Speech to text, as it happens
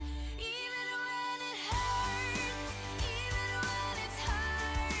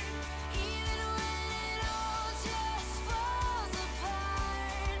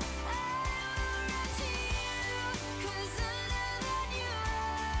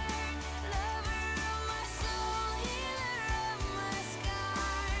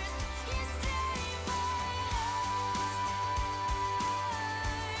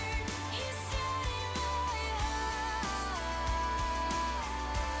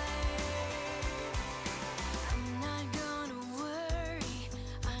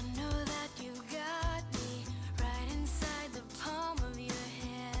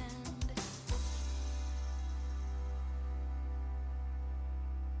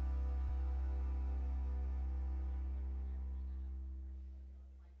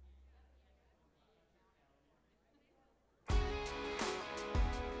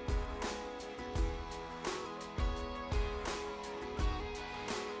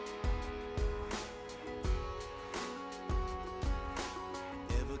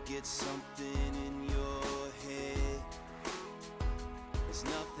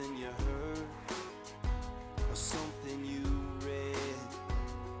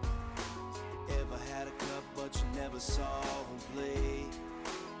saw him play.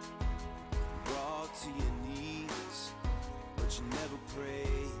 Brought to your knees, but you never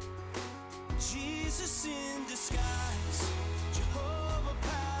prayed. Jesus in disguise, Jehovah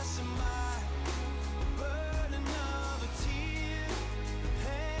passing by, the burden of a tear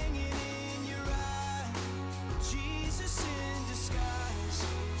hanging in your eye. Jesus in disguise,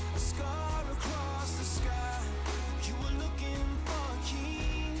 a scar across the sky. You were looking for a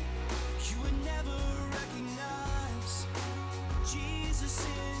king you would never recognize. Jesus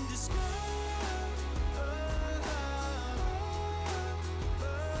in disguise.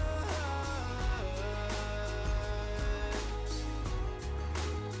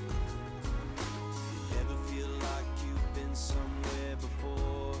 Somewhere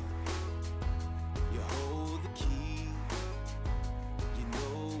before you hold the key, you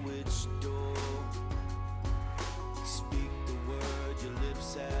know which door. Speak the word your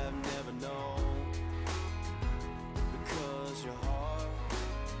lips have never known, because your heart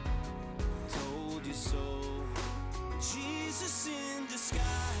told you so. Jesus in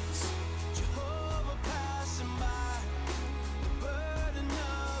disguise, Jehovah passing by, the burden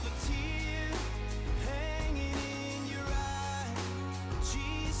of a tear hanging in your eye.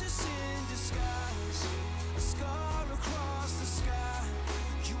 Jesus in disguise, a scar across the sky.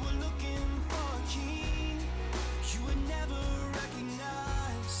 You were looking for a king you would never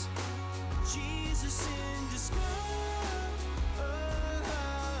recognize. Jesus in disguise.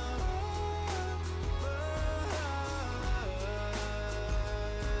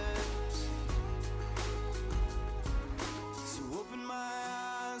 So open my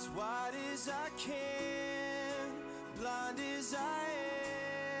eyes wide as I can, blind as I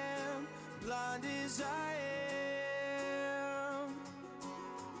am, blind as I am.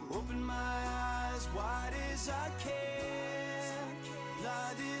 Open my eyes wide as I can,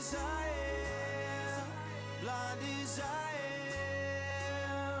 blind as I am, blind as I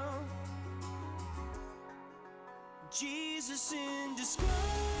am. Jesus in disguise.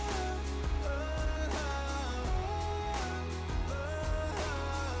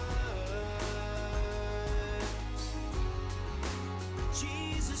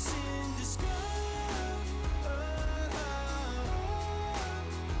 Jesus in disguise.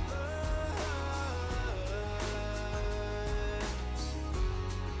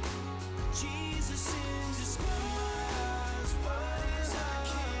 Jesus in disguise. What is I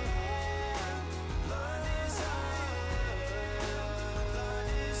can, blind as I am, blind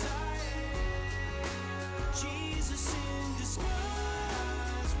as I am. Jesus in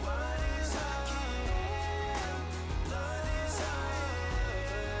disguise. What is I can, blind as I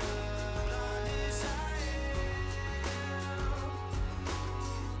am, blind as I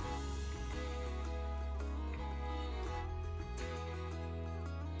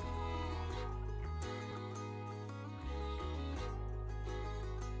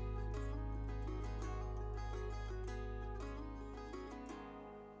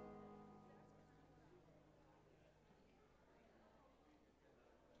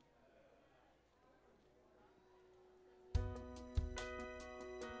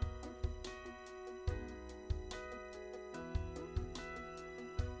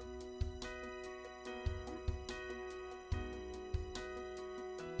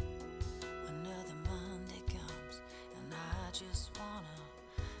Another Monday comes and I just wanna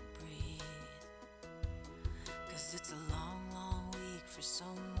breathe. 'Cause it's a long, long week for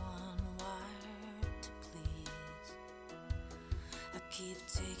someone wired to please. I keep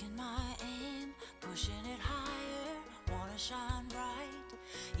taking my aim, pushing it higher, wanna shine bright,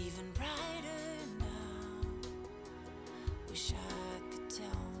 even brighter now. Wish I could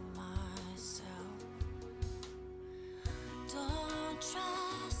tell myself, don't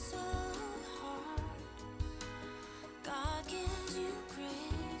try so hard. God gives you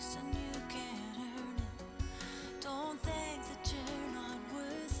grace and you can't earn it. Don't think that you're not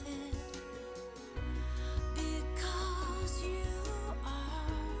worth it, because you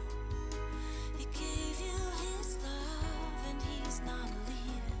are. He gave you his love and he's not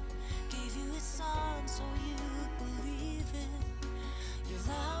leaving. Gave you his son so you believe it. You're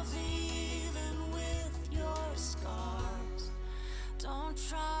lovely even with your scars. Don't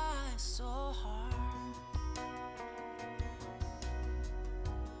try so hard.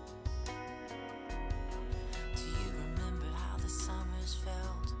 Do you remember how the summers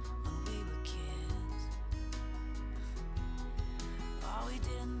felt when we were kids? Oh, we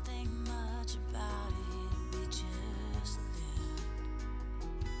didn't think much about it, we just lived.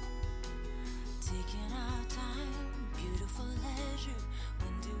 Taking our time, beautiful leisure.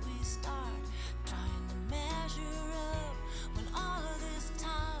 When do we start trying to measure up? When all of this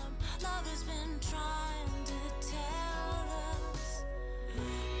time love has been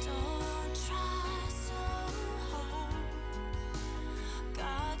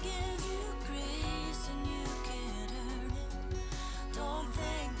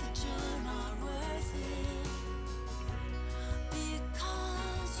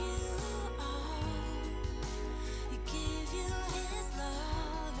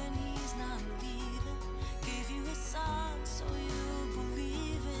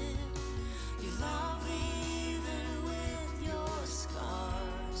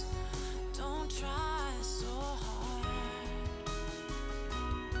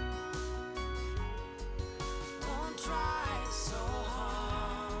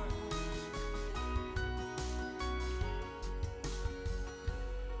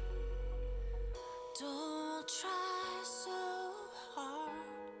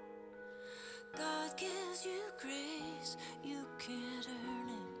can't earn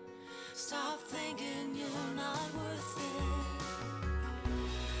it. Stop thinking you're not worth it.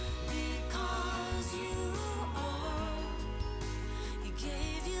 Because you are. He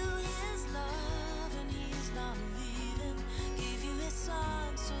gave you his love and he's not leaving. Gave you his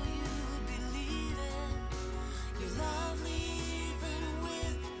son so you'd believe it. You're lovely even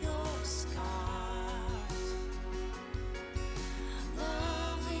with your scars.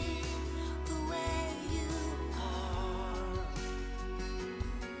 Lovely the way you are.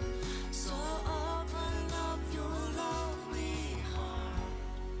 So open up your lovely heart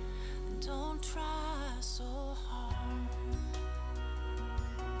and don't try so hard.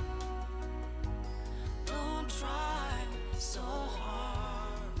 Don't try so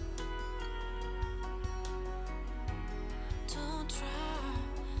hard. Don't try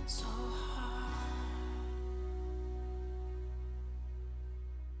so hard.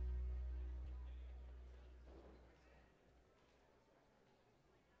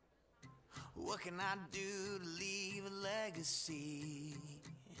 What can I do to leave a legacy?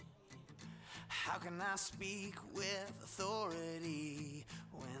 How can I speak with authority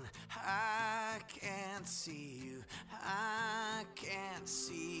when I can't see you? I can't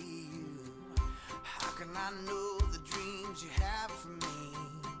see you. How can I know the dreams you have for me?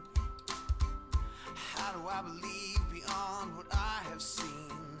 How do I believe beyond what I have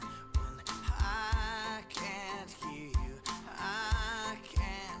seen when I can't hear you? I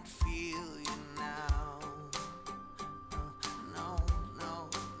can't feel you now. No, no,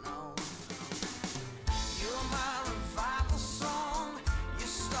 no. You're my revival song. You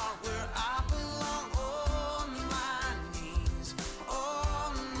start where I belong. On my knees,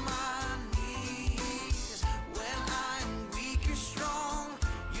 on my knees. When I'm weak, you're strong.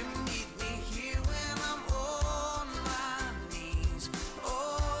 You meet me here when I'm on my knees,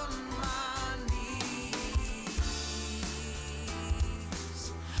 on my knees.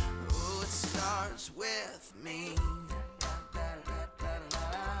 Oh, it starts with me.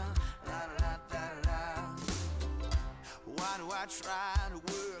 Why do I try to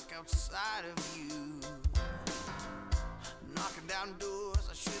work outside of you? Knocking down doors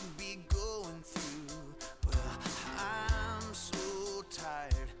I shouldn't be going through. Well, I'm so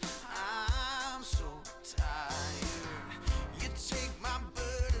tired. I'm so tired. You take my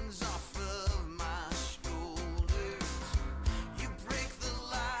burdens off of my shoulders. You break the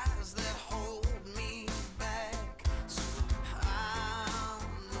lies that hold me back. So I'll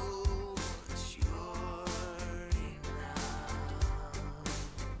know that you're enough.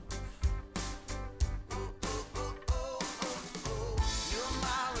 You're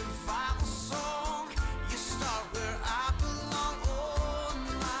my revival song. You start where I belong. On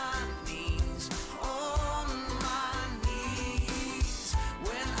my knees, on my knees.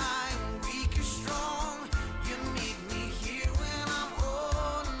 When I'm weak, you're strong. You meet me here when I'm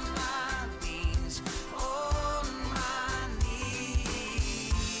on my knees, on my knees.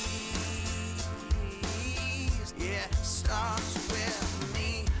 Yeah, starts with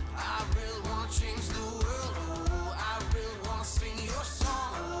me. I really want to change the world. Oh, I really want to sing your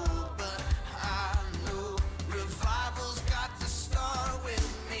song. Oh, but I know revival's got to start with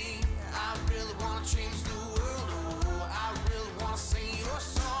me. I really want to change the world. Oh, I really want to sing your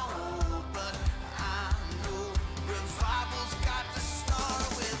song. Oh, but I know revival's got to start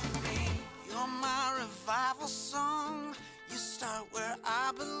with me. You're my revival song. You start where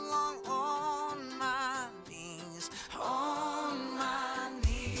I belong. On my knees, on my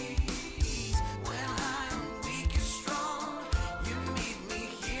knees. When I'm weak, you're strong. You meet me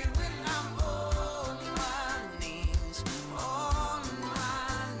here when I'm on my knees, on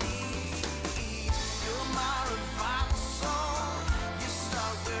my knees. You're my revival song. You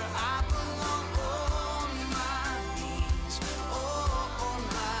start where I belong. On my knees, oh, on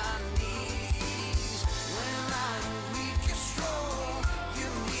my knees. When I'm weak, you're strong. You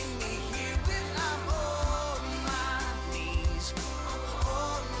meet me here when I'm on my knees,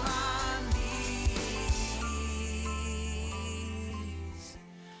 on my knees.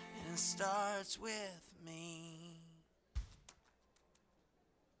 And it starts with me.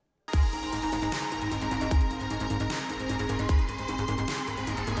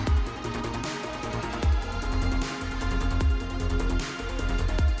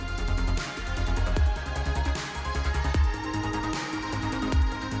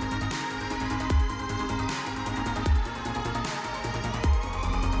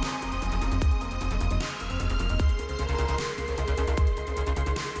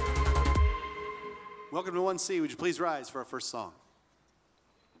 Welcome to 1C. Would you please rise for our first song?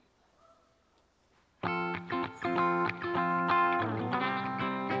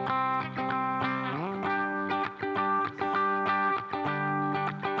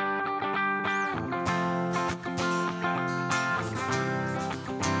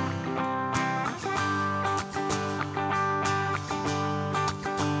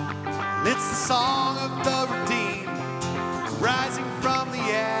 It's the song of the redeemed, rising from the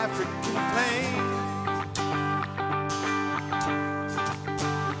African plain.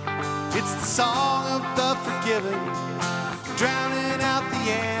 It's the song of the forgiven, drowning out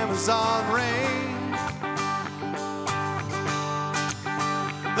the Amazon rain.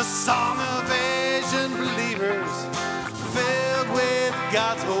 The song of Asian believers, filled with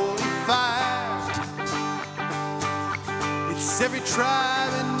God's holy fire. It's every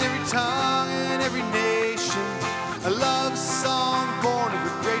tribe and every tongue and every nation, a love song born of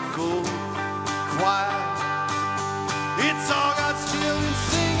a grateful choir. It's all God's children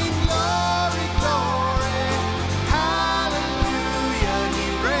singing glory, glory, hallelujah, He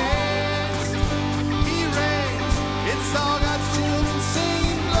reigns, He reigns. It's all God's children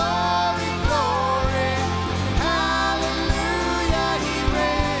singing glory, glory, hallelujah, He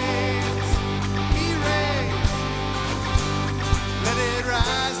reigns, He reigns. Let it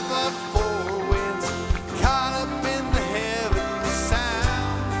rise above the four winds, caught up in the heavenly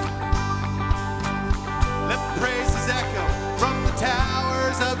sound. Let praises echo from the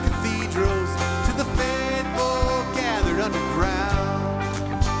towers of cathedrals to the faithful gathered underground.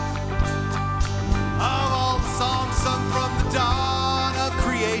 Of all the songs sung from the dawn of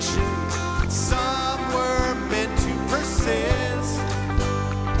creation, some were meant to persist.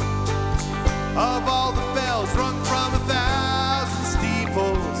 Of all the bells rung from 1,000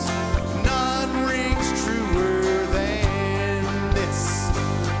 steeples, none rings truer than this.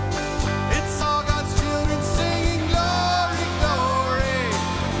 It's all God's children singing glory, glory,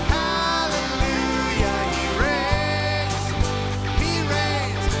 hallelujah, He reigns, He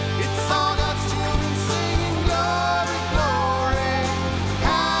reigns. It's all God's children singing glory, glory,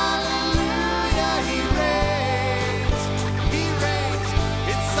 hallelujah, He reigns, He reigns.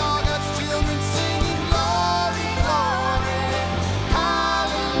 It's all God's children singing glory, glory,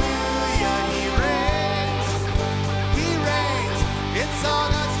 hallelujah, He reigns, He reigns. It's all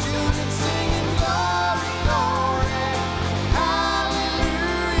God's children singing glory, glory,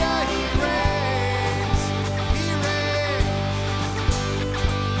 hallelujah, He reigns, He reigns.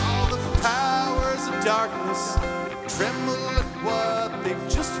 All the powers of darkness tremble at what they've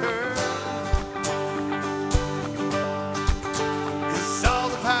just heard. 'Cause all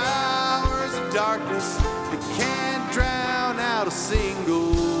the powers of darkness, they can't drown out a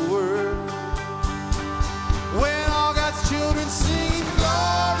single word. When all God's children sing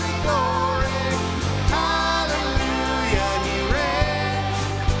glory, glory, hallelujah, He reigns,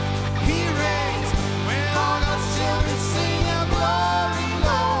 He reigns. When all God's children sing out glory,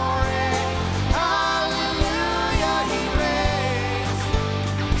 glory, hallelujah, He reigns,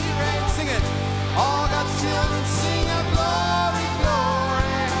 He reigns. Sing it. All God's children sing out glory,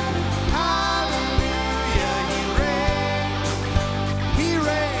 glory, hallelujah, He reigns, He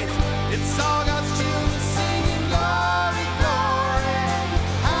reigns. It's all God's children singing glory, glory,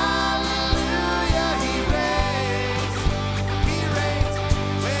 hallelujah, He reigns, He reigns.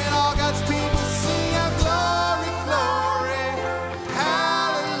 When all God's people sing out glory, glory,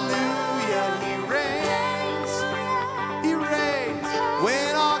 hallelujah, He reigns, He reigns.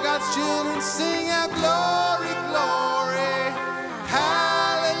 When all God's children sing out glory, glory,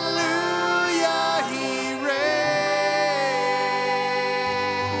 hallelujah, He reigns.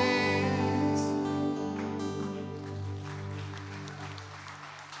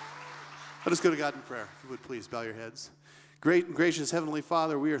 Let us go to God in prayer. If you would please bow your heads. Great and gracious Heavenly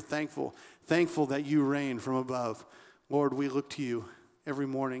Father, we are thankful that you reign from above. Lord, we look to you every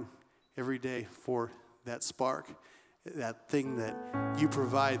morning, every day for that spark, that thing that you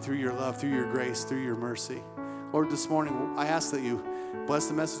provide through your love, through your grace, through your mercy. Lord, this morning, I ask that you bless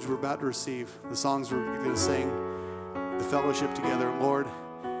the message we're about to receive, the songs we're going to sing, the fellowship together. Lord,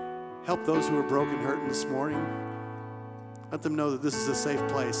 help those who are broken, hurting this morning. Let them know that this is a safe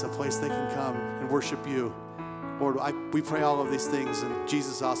place, a place they can come and worship you. Lord, we pray all of these things in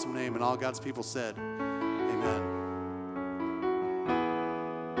Jesus' awesome name, and all God's people said, amen.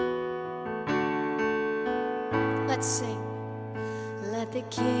 Let's sing. Let the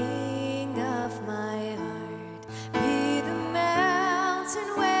King of my heart be the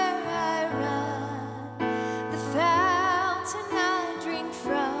mountain where I run, the fountain I drink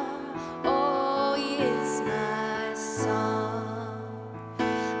from. Oh, He is my song.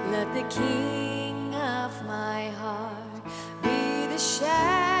 Let the King of my heart be the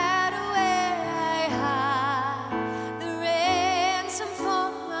shadow where I hide, the ransom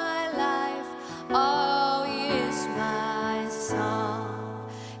for my life. Oh, He is my song.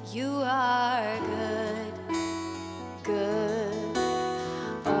 You are good, good.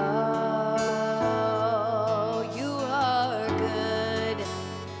 Oh, you are good,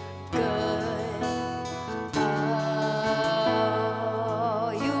 good.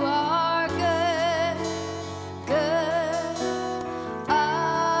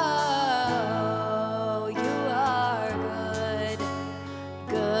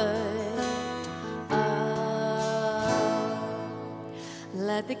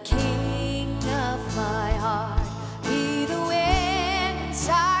 Let the King of my heart be the wind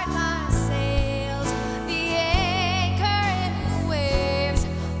inside my sails, the anchor in the waves.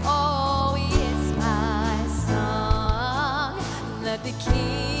 Oh, he is my song. Let the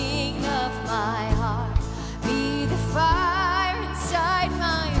King of my heart be the fire inside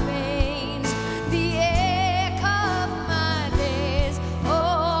my veins, the echo of my days.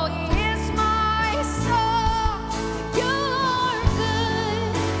 Oh, he is my song. You're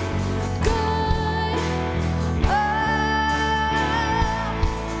good, good. Oh,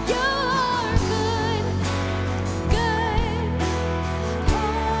 you're good, good. Oh,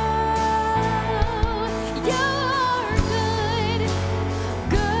 you're good,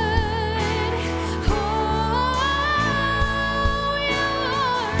 good. Oh,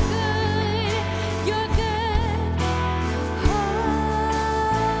 you're good.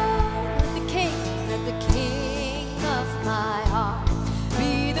 Let the King of my heart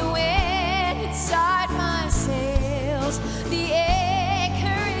be the wind inside my sails, the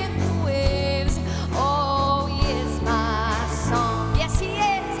anchor in the waves. Oh, he is my song. Yes, he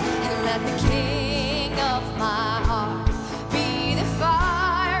is. And let the King of my heart be the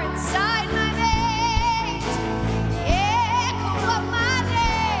fire inside my veins, the echo of my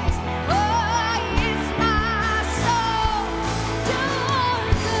days. Oh, he is my soul. You're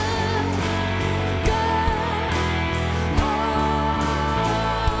good, good. Oh,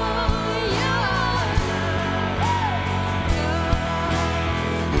 you're good.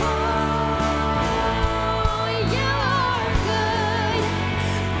 Oh, you're good,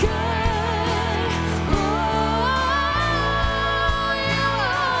 good. Oh,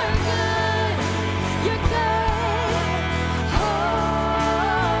 you're good, you're good.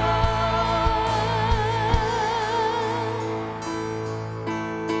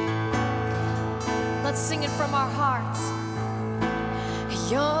 Let's sing it from our hearts.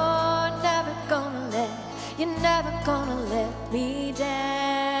 You're never gonna let me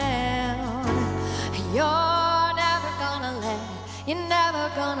down. You're never gonna let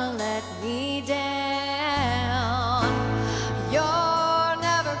me down. You're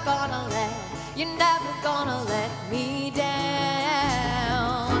never gonna let me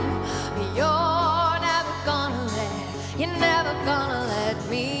down. You're never gonna let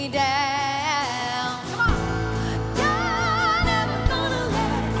me down. Come on. You're never gonna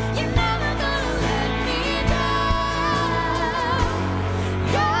let me down.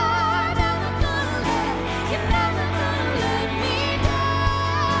 You're never gonna let me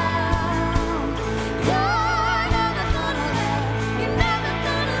down. You're never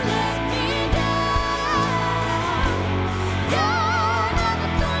gonna let me down. You're never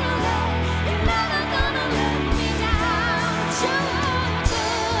gonna let me down. You're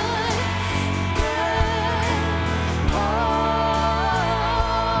good, good. Oh,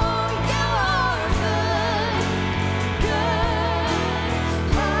 you're good, good.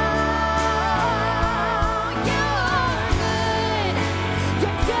 Oh, you're good,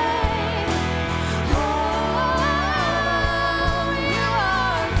 you're good. Oh,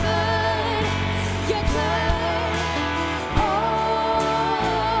 you're good, you're good. Oh,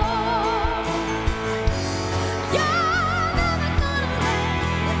 you're never gonna let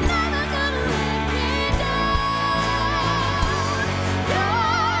me down.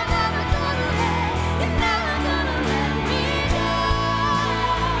 You're never gonna let me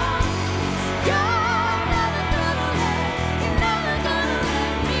down. You're never gonna let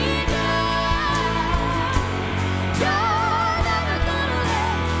me down. You're never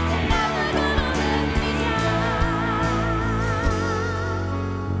gonna let me down.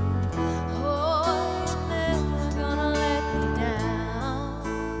 Oh, you're never gonna let me down.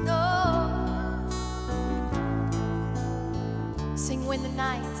 No. Sing when the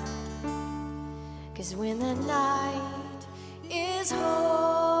night, 'cause when the night is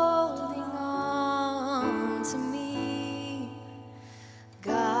holding on to me,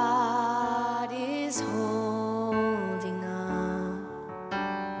 God is holding on.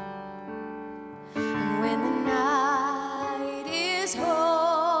 And when the night is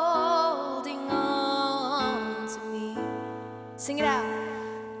holding on to me, sing it out.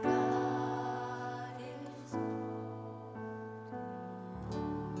 God is.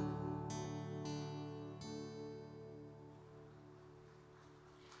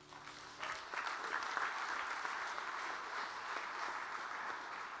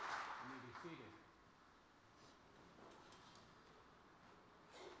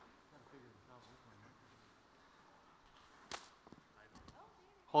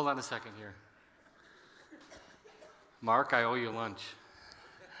 Hold on a second here. Mark, I owe you lunch.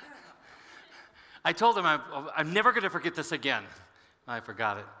 I told him I'm never going to forget this again. I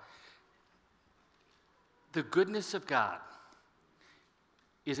forgot it. The goodness of God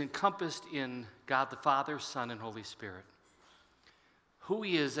is encompassed in God the Father, Son, and Holy Spirit. Who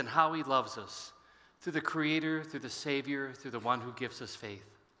he is and how he loves us through the Creator, through the Savior, through the one who gives us faith.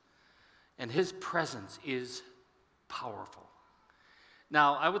 And his presence is powerful.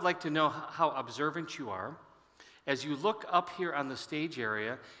 Now, I would like to know how observant you are. As you look up here on the stage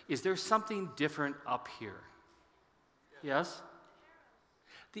area, is there something different up here? Yes?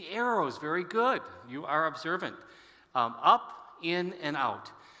 The arrows, very good. You are observant. Up, in, and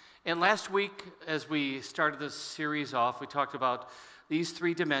out. And last week, as we started this series off, we talked about these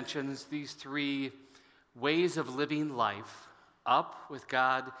three dimensions, these three ways of living life: up with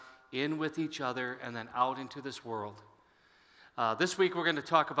God, in with each other, and then out into this world. This week, we're going to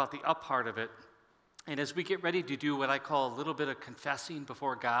talk about the up part of it. And as we get ready to do what I call a little bit of confessing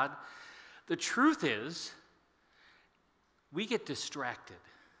before God, the truth is, we get distracted.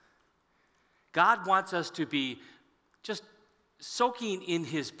 God wants us to be just soaking in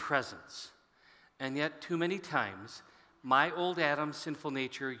his presence. And yet, too many times, my old Adam sinful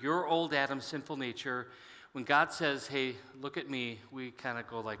nature, your old Adam sinful nature, when God says, hey, look at me, we kind of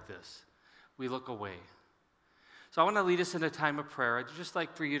go like this. We look away. So I want to lead us in a time of prayer. I'd just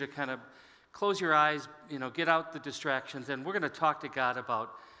like for you to kind of close your eyes, get out the distractions, and we're going to talk to God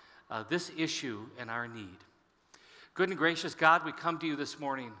about this issue and our need. Good and gracious God, we come to you this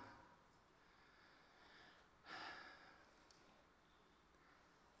morning.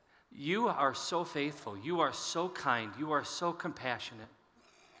 You are so faithful. You are so kind. You are so compassionate.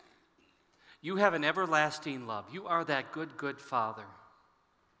 You have an everlasting love. You are that good, good Father.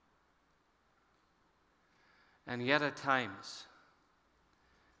 And yet at times,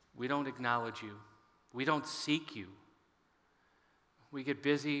 we don't acknowledge you. We don't seek you. We get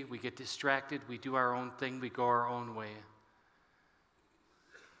busy, we get distracted, we do our own thing, we go our own way.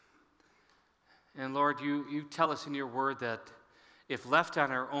 And Lord, you tell us in your word that if left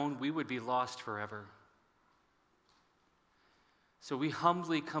on our own, we would be lost forever. So we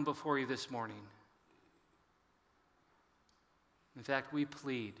humbly come before you this morning. In fact, we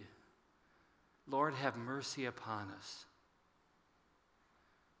plead, Lord, have mercy upon us.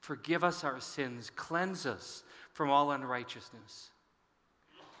 Forgive us our sins, cleanse us from all unrighteousness,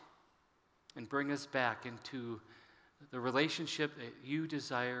 and bring us back into the relationship that you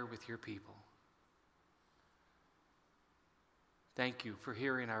desire with your people. Thank you for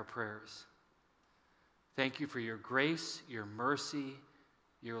hearing our prayers. Thank you for your grace, your mercy,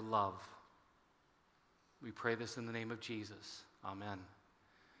 your love. We pray this in the name of Jesus. Amen.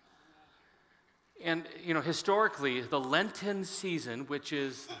 And, historically, the Lenten season, which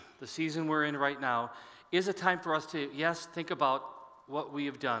is the season we're in right now, is a time for us to, yes, think about what we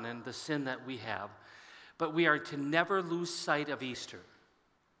have done and the sin that we have. But we are to never lose sight of Easter,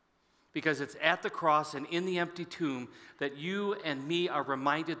 because it's at the cross and in the empty tomb that you and me are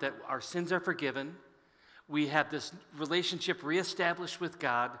reminded that our sins are forgiven. We have this relationship reestablished with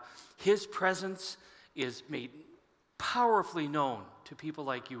God. His presence is made powerfully known to people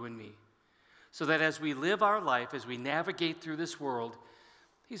like you and me. So that as we live our life, as we navigate through this world,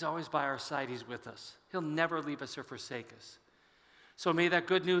 he's always by our side, he's with us. He'll never leave us or forsake us. So may that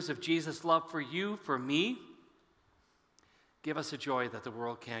good news of Jesus' love for you, for me, give us a joy that the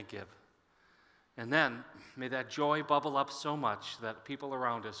world can't give. And then may that joy bubble up so much that people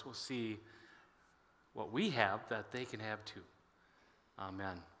around us will see what we have that they can have too.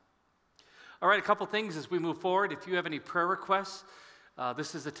 Amen. All right, a couple things as we move forward. If you have any prayer requests,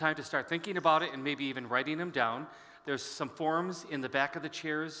 this is the time to start thinking about it and maybe even writing them down. There's some forms in the back of the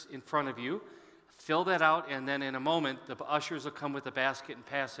chairs in front of you. Fill that out, and then in a moment, the ushers will come with a basket and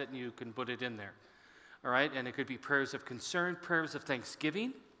pass it, and you can put it in there. All right, and it could be prayers of concern, prayers of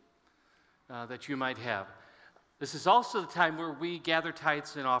thanksgiving that you might have. This is also the time where we gather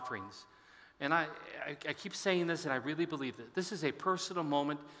tithes and offerings. And I keep saying this, and I really believe that this is a personal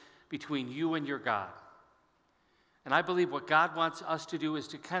moment between you and your God. And I believe what God wants us to do is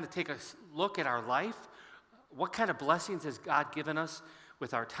to kind of take a look at our life. What kind of blessings has God given us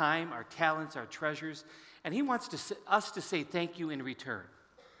with our time, our talents, our treasures? And he wants us to say thank you in return.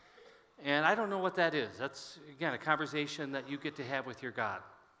 And I don't know what that is. That's, again, a conversation that you get to have with your God.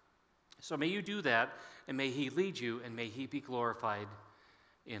 So may you do that, and may he lead you, and may he be glorified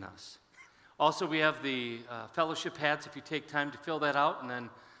in us. Also, we have the fellowship hats. If you take time to fill that out and then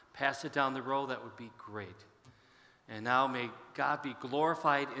pass it down the row, that would be great. And now may God be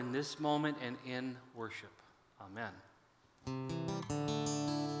glorified in this moment and in worship. Amen.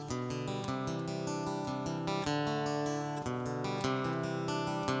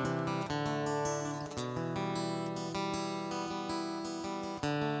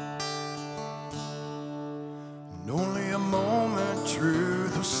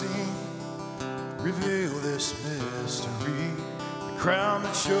 this mystery. The crown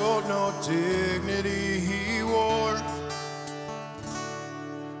that showed no dignity he wore,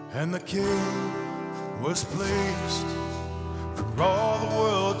 and the king was placed for all the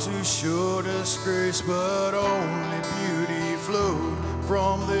world to show disgrace, but only beauty flowed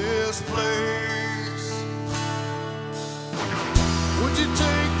from this place. Would you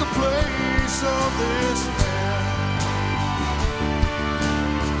take the place of this man?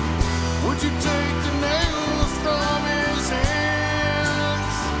 Would you take the nails from his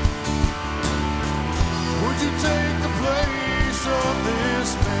hands? Would you take the place of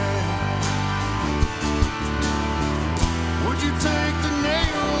this man? Would you take the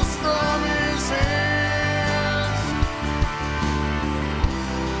nails from his hands?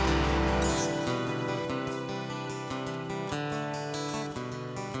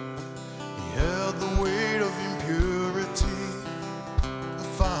 He held the weight of impurity the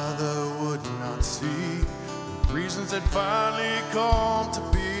Father would not see. The reasons had finally come to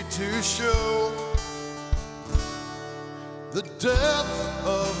be to show the depth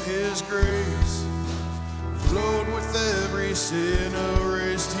of his grace flowed with every sin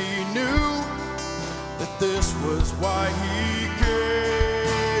erased. He knew that this was why he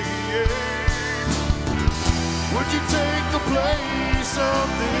came. Would you take the place of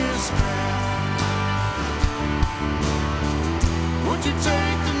this man? Would you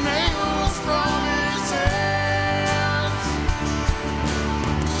take the nails from his hands?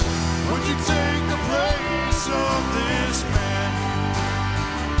 Would you take the place of this man?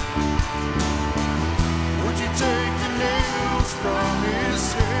 Would you take the nails from his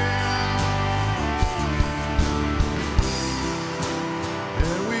hands?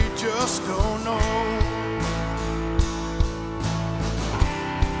 And we just don't know.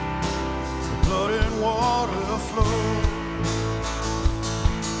 The blood and water flow.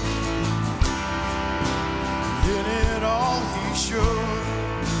 In it all he showed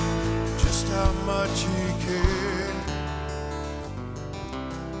just how much he cared.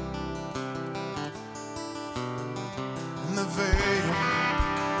 And the veil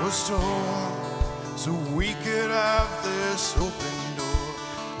was torn so we could have this open door,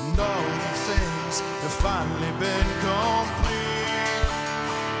 and all these things have finally been complete.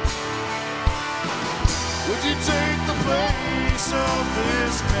 Would you take the place of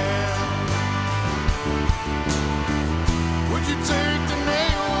this man? Would you take the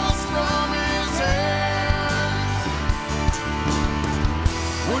nails from his hands?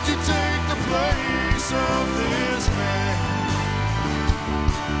 Would you take the place of this man?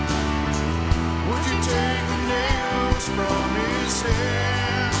 Would you take the nails from his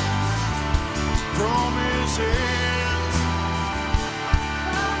hands? From his hands?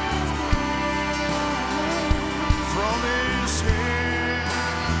 From his hands?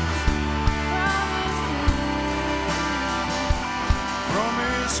 From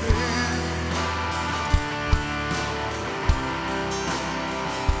his hand.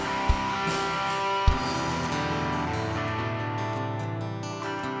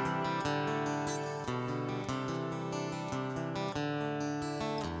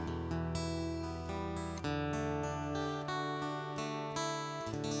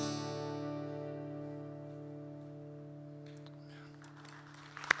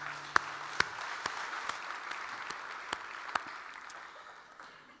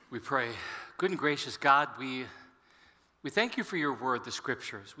 We pray. Good and gracious God, we thank you for your word, the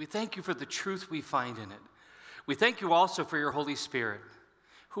scriptures. We thank you for the truth we find in it. We thank you also for your Holy Spirit,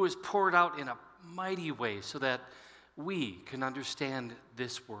 who is poured out in a mighty way so that we can understand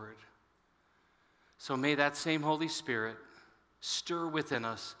this word. So may that same Holy Spirit stir within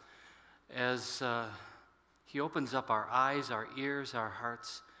us as he opens up our eyes, our ears, our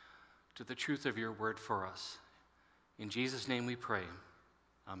hearts to the truth of your word for us. In Jesus' name we pray.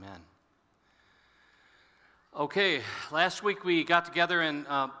 Amen. Okay, last week we got together and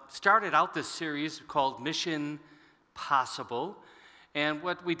started out this series called Mission Possible. And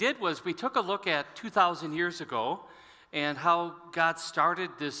what we did was we took a look at 2,000 years ago and how God started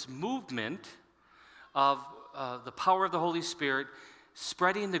this movement of the power of the Holy Spirit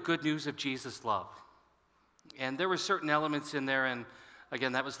spreading the good news of Jesus' love. And there were certain elements in there, and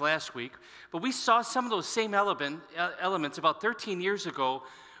again, that was last week. But we saw some of those same elements about 13 years ago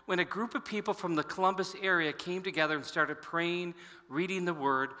when a group of people from the Columbus area came together and started praying, reading the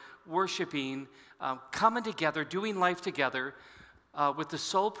Word, worshiping, coming together, doing life together with the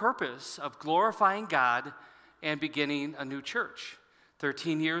sole purpose of glorifying God and beginning a new church.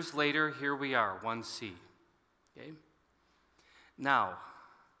 13 years later, here we are, 1C. Okay? Now,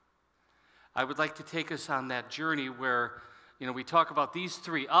 I would like to take us on that journey where we talk about these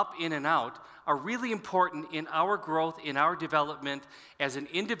three, up, in, and out, are really important in our growth, in our development as an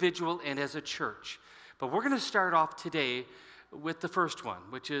individual and as a church. But we're going to start off today with the first one,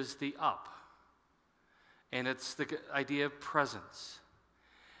 which is the up. And it's the idea of presence.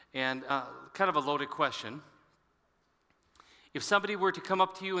 And kind of a loaded question. If somebody were to come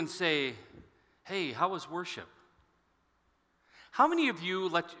up to you and say, hey, how was worship? How many of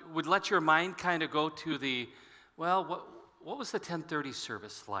you would let your mind kind of go to the, well, what was the 10:30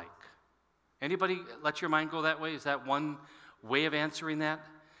 service like? Anybody let your mind go that way? Is that one way of answering that?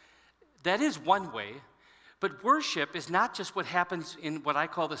 That is one way. But worship is not just what happens in what I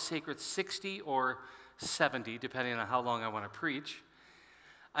call the sacred 60 or 70, depending on how long I want to preach.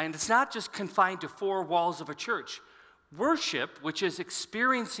 And it's not just confined to four walls of a church. Worship, which is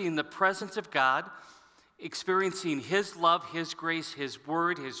experiencing the presence of God, experiencing His love, His grace, His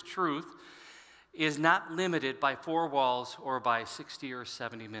word, His truth, is not limited by four walls or by 60 or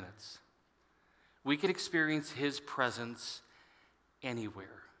 70 minutes. We can experience His presence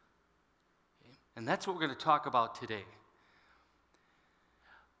anywhere. Okay? And that's what we're going to talk about today.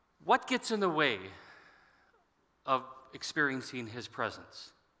 What gets in the way of experiencing His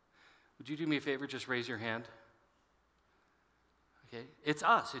presence? Would you do me a favor? Just raise your hand. Okay? It's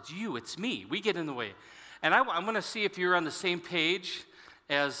us. It's you. It's me. We get in the way. And I want to see if you're on the same page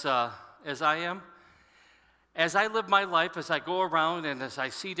as I am. As I live my life, as I go around and as I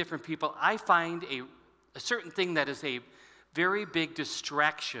see different people, I find a certain thing that is a very big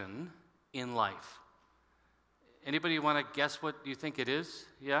distraction in life. Anybody want to guess what you think it is?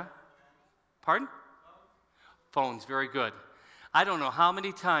 Yeah? Pardon? Phones, very good. I don't know how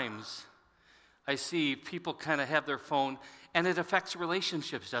many times I see people kind of have their phone, and it affects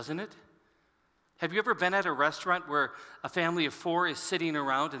relationships, doesn't it? Have you ever been at a restaurant where a family of four is sitting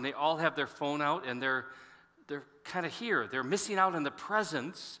around and they all have their phone out and they're kind of here. They're missing out on the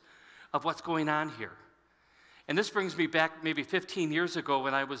presence of what's going on here. And this brings me back maybe 15 years ago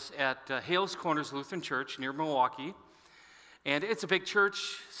when I was at Hales Corners Lutheran Church near Milwaukee. And it's a big church,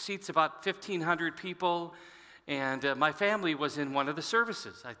 seats about 1,500 people. And my family was in one of the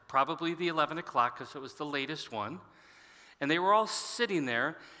services, probably the 11 o'clock because it was the latest one. And they were all sitting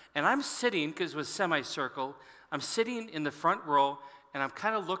there. And I'm sitting, because it was semicircle, I'm sitting in the front row, and I'm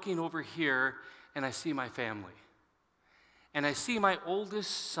kind of looking over here, and I see my family. And I see my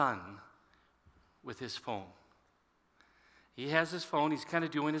oldest son with his phone. He has his phone, he's kind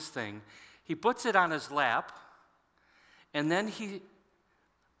of doing his thing. He puts it on his lap, and then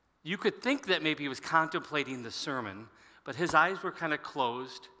you could think that maybe he was contemplating the sermon, but his eyes were kind of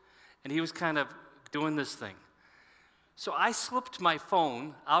closed, and he was kind of doing this thing. So I slipped my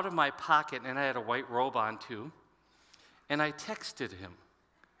phone out of my pocket, and I had a white robe on too, and I texted him.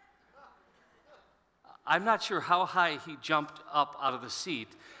 I'm not sure how high he jumped up out of the seat,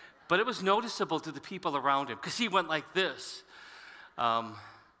 but it was noticeable to the people around him because he went like this. I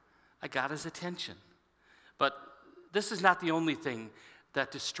got his attention. But this is not the only thing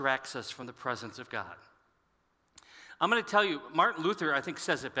that distracts us from the presence of God. I'm going to tell you, Martin Luther, I think,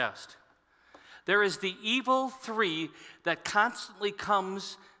 says it best. There is the evil three that constantly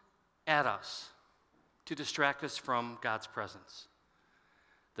comes at us to distract us from God's presence.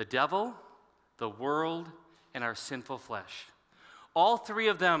 The devil, the world, and our sinful flesh. All three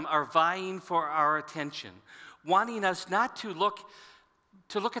of them are vying for our attention, wanting us not to look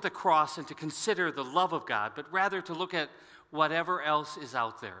at the cross and to consider the love of God, but rather to look at whatever else is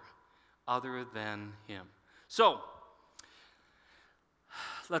out there other than Him. So,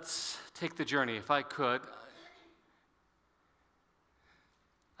 let's take the journey, if I could.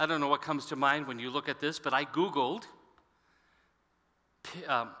 I don't know what comes to mind when you look at this, but I Googled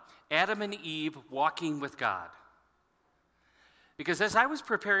Adam and Eve walking with God. Because as I was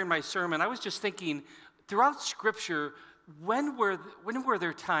preparing my sermon, I was just thinking, throughout Scripture, when were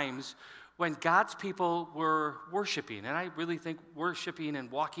there times when God's people were worshiping? And I really think worshiping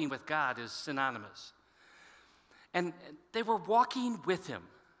and walking with God is synonymous. And they were walking with Him.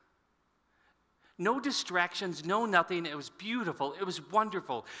 No distractions, no nothing. It was beautiful. It was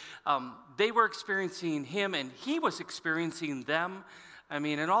wonderful. They were experiencing Him, and He was experiencing them. I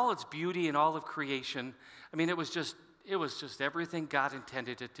mean, in all its beauty and all of creation. I mean, it was just everything God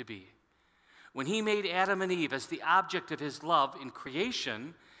intended it to be. When He made Adam and Eve as the object of His love in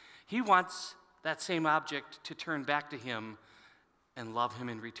creation, He wants that same object to turn back to Him and love Him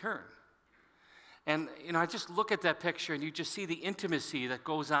in return. And, I just look at that picture and you just see the intimacy that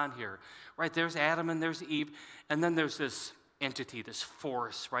goes on here, right? There's Adam and there's Eve, and then there's this entity, this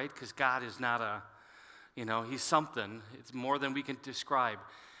force, right? Because God is not He's something. It's more than we can describe.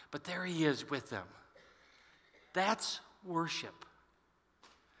 But there He is with them. That's worship.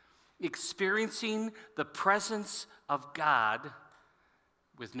 Experiencing the presence of God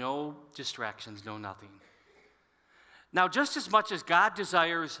with no distractions, no nothing. Now, just as much as God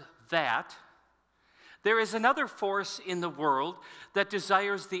desires that, there is another force in the world that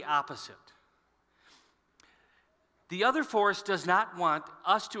desires the opposite. The other force does not want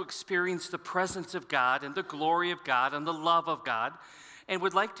us to experience the presence of God and the glory of God and the love of God and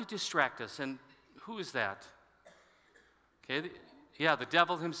would like to distract us. And who is that? Okay, yeah, the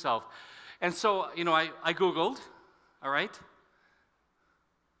devil himself. And so, I Googled, all right,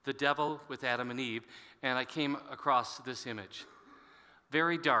 the devil with Adam and Eve, and I came across this image.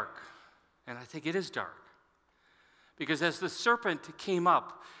 Very dark, and I think it is dark. Because as the serpent came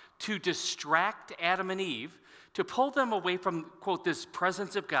up to distract Adam and Eve, to pull them away from, quote, this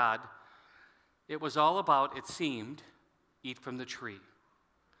presence of God, it was all about, it seemed, eat from the tree.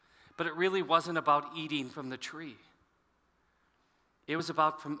 But it really wasn't about eating from the tree. It was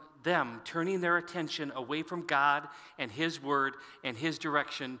about from them turning their attention away from God and His Word and His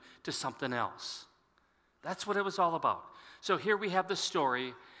direction to something else. That's what it was all about. So here we have the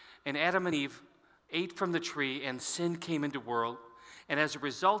story, and Adam and Eve ate from the tree, and sin came into the world. And as a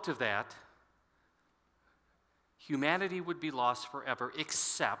result of that, humanity would be lost forever,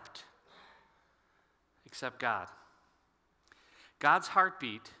 except God. God's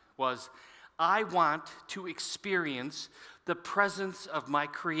heartbeat was, I want to experience the presence of my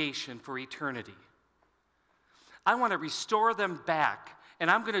creation for eternity. I want to restore them back,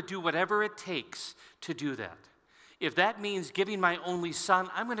 and I'm going to do whatever it takes to do that. If that means giving my only son,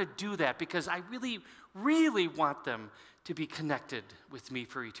 I'm going to do that because I really, really want them to be connected with me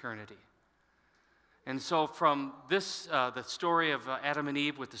for eternity. And so from this, the story of Adam and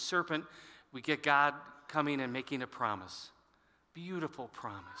Eve with the serpent, we get God coming and making a promise. Beautiful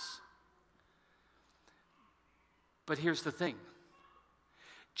promise. But here's the thing.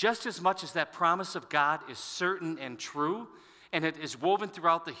 Just as much as that promise of God is certain and true, and it is woven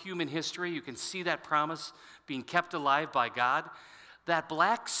throughout the human history, you can see that promise being kept alive by God, that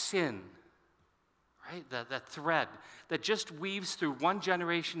black sin, right, that thread that just weaves through one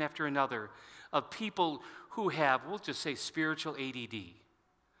generation after another of people who have, we'll just say, spiritual ADD,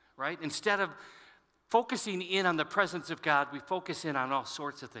 right? Instead of focusing in on the presence of God, we focus in on all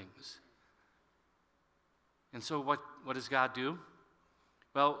sorts of things. And so what does God do?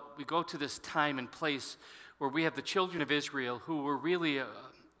 Well, we go to this time and place where we have the children of Israel who were really a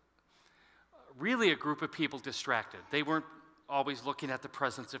group of people distracted. They weren't always looking at the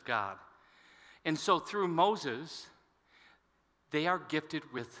presence of God. And so through Moses, they are gifted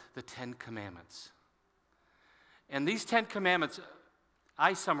with the 10 Commandments. And these 10 Commandments,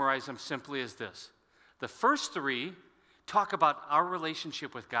 I summarize them simply as this. The first 3 talk about our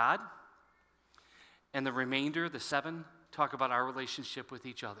relationship with God, and the remainder, the 7, talk about our relationship with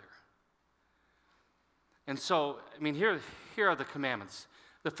each other. And so, here are the commandments.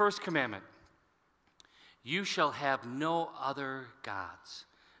 The first commandment, you shall have no other gods.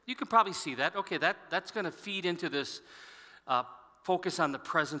 You can probably see that. Okay, that's going to feed into this focus on the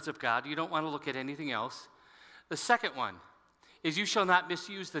presence of God. You don't want to look at anything else. The second one is you shall not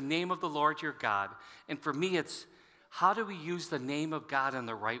misuse the name of the Lord your God. And for me, it's how do we use the name of God in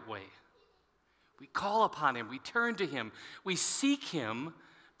the right way? We call upon Him. We turn to Him. We seek Him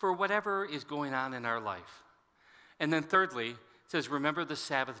for whatever is going on in our life. And then thirdly, it says, remember the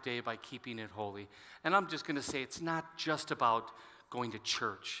Sabbath day by keeping it holy. And I'm just going to say it's not just about going to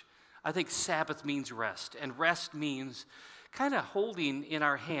church. I think Sabbath means rest. And rest means kind of holding in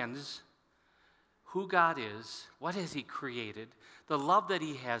our hands who God is, what has He created, the love that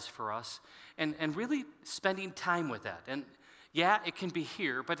He has for us, and really spending time with that. And yeah, it can be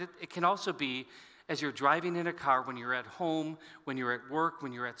here, but it can also be as you're driving in a car, when you're at home, when you're at work,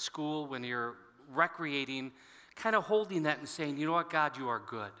 when you're at school, when you're recreating, kind of holding that and saying, you know what, God, you are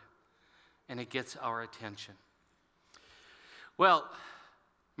good. And it gets our attention. Well,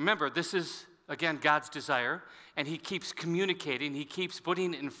 remember, this is, again, God's desire, and He keeps communicating, He keeps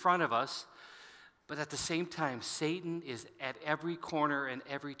putting it in front of us, but at the same time, Satan is at every corner and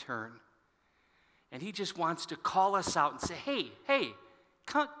every turn. And he just wants to call us out and say, hey,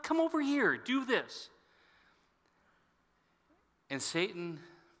 come over here, do this. And Satan,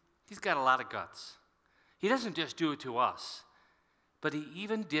 he's got a lot of guts. He doesn't just do it to us, but he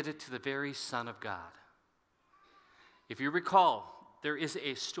even did it to the very Son of God. If you recall, there is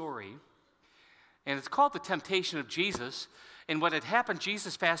a story, and it's called The Temptation of Jesus. And what had happened,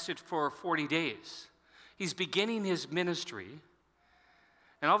 Jesus fasted for 40 days. He's beginning his ministry.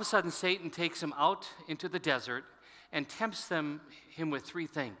 And all of a sudden, Satan takes him out into the desert and tempts him with 3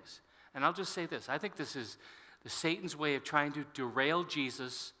 things. And I'll just say this. I think this is Satan's way of trying to derail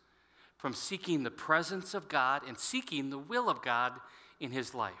Jesus from seeking the presence of God and seeking the will of God in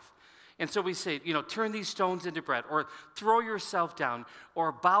his life. And so we say, turn these stones into bread, or throw yourself down,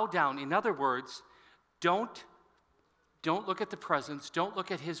 or bow down. In other words, don't look at the presence, don't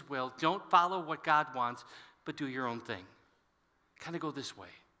look at his will, don't follow what God wants, but do your own thing. Kind of go this way.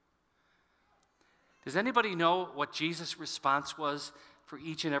 Does anybody know what Jesus' response was for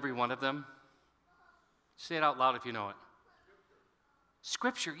each and every one of them? Say it out loud if you know it.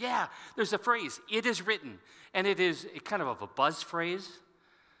 Scripture, yeah. There's a phrase, it is written. And it is kind of a buzz phrase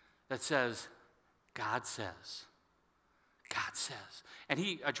that says, God says. God says. And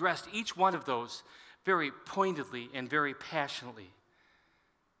he addressed each one of those very pointedly and very passionately.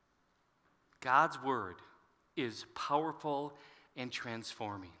 God's word is powerful and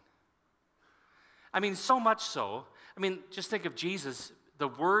transforming. So much so, just think of Jesus. The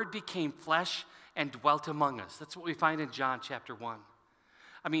word became flesh and dwelt among us. That's what we find in John chapter 1.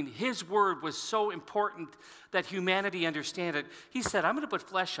 His word was so important that humanity understand it. He said, I'm going to put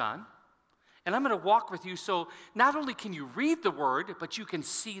flesh on, and I'm going to walk with you, so not only can you read the word, but you can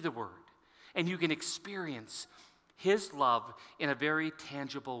see the word, and you can experience his love in a very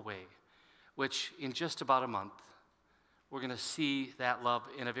tangible way, which in just about a month, we're going to see that love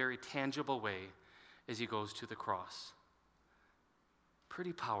in a very tangible way as he goes to the cross.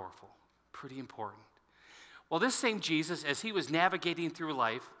 Pretty powerful, pretty important. Well, this same Jesus, as he was navigating through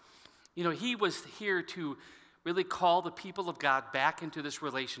life, he was here to really call the people of God back into this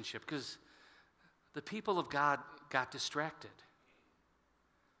relationship, because the people of God got distracted.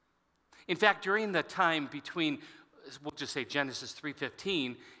 In fact, during the time between, we'll just say Genesis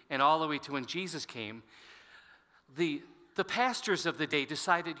 3:15 and all the way to when Jesus came, the pastors of the day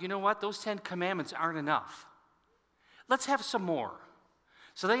decided, you know what, those 10 commandments aren't enough. Let's have some more.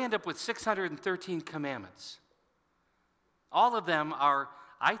 So they end up with 613 commandments. All of them are,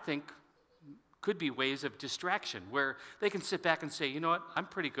 I think, could be ways of distraction, where they can sit back and say, you know what, I'm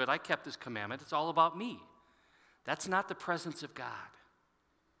pretty good, I kept this commandment, it's all about me. That's not the presence of God.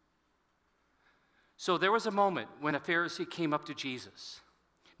 So there was a moment when a Pharisee came up to Jesus.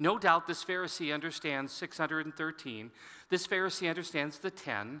 No doubt this Pharisee understands 613. This Pharisee understands the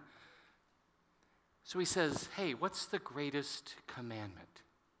 10. So he says, hey, what's the greatest commandment?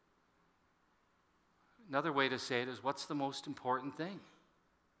 Another way to say it is, what's the most important thing?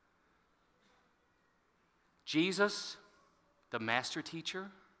 Jesus, the master teacher,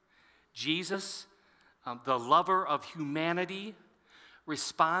 Jesus, the lover of humanity,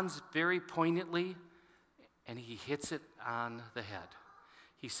 responds very poignantly, and he hits it on the head.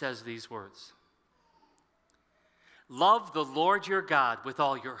 He says these words: love the Lord your God with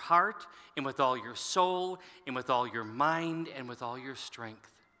all your heart, and with all your soul, and with all your mind, and with all your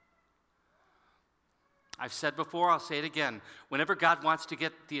strength. I've said before, I'll say it again. Whenever God wants to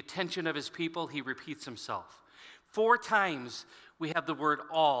get the attention of his people, he repeats himself. 4 times we have the word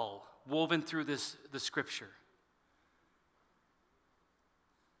all woven through the scripture.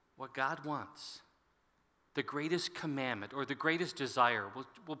 What God wants, the greatest commandment, or the greatest desire,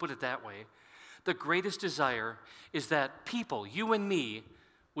 we'll put it that way, the greatest desire is that people, you and me,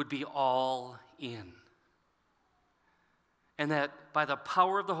 would be all in. And that by the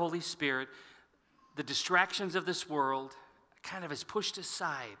power of the Holy Spirit, the distractions of this world kind of is pushed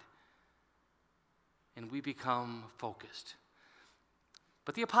aside, and we become focused.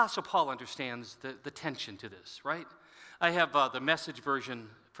 But the Apostle Paul understands the tension to this, right? I have the Message version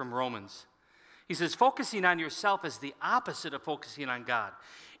from Romans. He says, focusing on yourself is the opposite of focusing on God.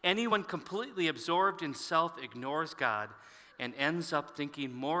 Anyone completely absorbed in self ignores God and ends up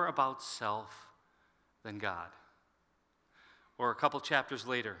thinking more about self than God. Or a couple chapters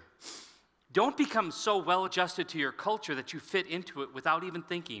later, don't become so well adjusted to your culture that you fit into it without even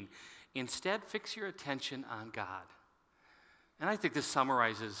thinking. Instead, fix your attention on God. And I think this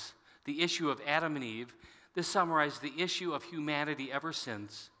summarizes the issue of Adam and Eve. This summarizes the issue of humanity ever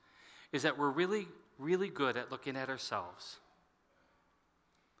since, is that we're really, really good at looking at ourselves.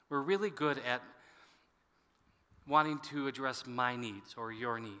 We're really good at wanting to address my needs or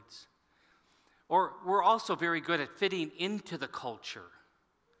your needs. Or we're also very good at fitting into the culture,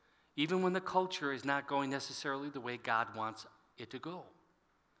 even when the culture is not going necessarily the way God wants it to go.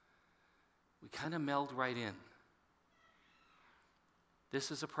 We kind of meld right in.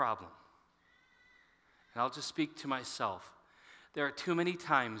 This is a problem. And I'll just speak to myself. There are too many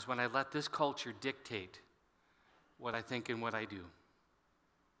times when I let this culture dictate what I think and what I do.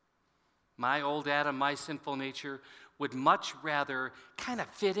 My old Adam, my sinful nature, would much rather kind of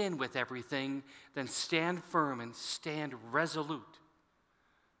fit in with everything than stand firm and stand resolute.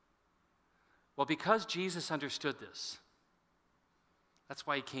 Well, because Jesus understood this, that's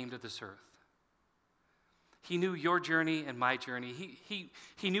why he came to this earth. He knew your journey and my journey.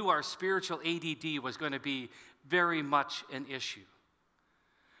 He knew our spiritual ADD was going to be very much an issue.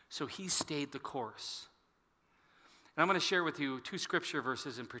 So he stayed the course. And I'm going to share with you two scripture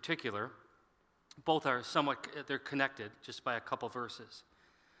verses in particular. Both are they're connected just by a couple verses.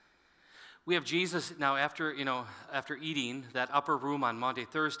 We have Jesus now after eating that upper room on Maundy,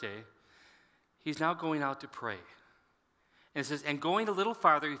 Thursday, he's now going out to pray. And it says, and going a little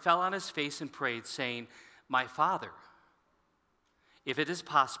farther, he fell on his face and prayed, saying, my Father, if it is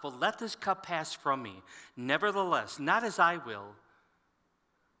possible, let this cup pass from me. Nevertheless, not as I will,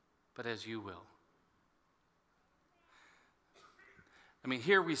 but as you will. I mean,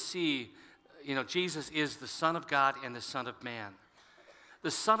 here we see, Jesus is the Son of God and the Son of Man.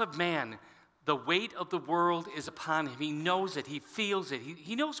 The Son of Man, the weight of the world is upon him. He knows it. He feels it.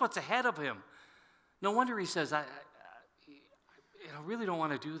 He knows what's ahead of him. No wonder he says, I really don't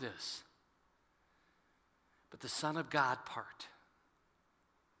want to do this. But the Son of God part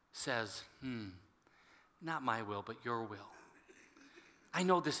says, not my will, but your will. I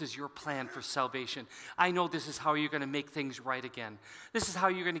know this is your plan for salvation. I know this is how you're going to make things right again. This is how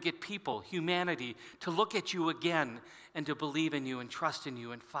you're going to get people, humanity, to look at you again and to believe in you and trust in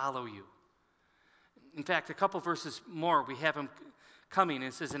you and follow you. In fact, a couple verses more, we have him coming, and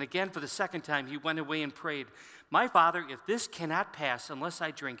it says, and again for the second time he went away and prayed, my Father, if this cannot pass unless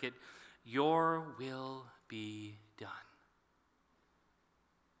I drink it, your will be done.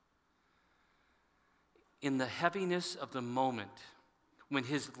 In the heaviness of the moment, when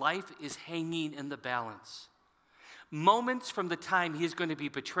his life is hanging in the balance, moments from the time he is going to be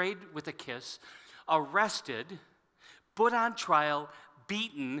betrayed with a kiss, arrested, put on trial,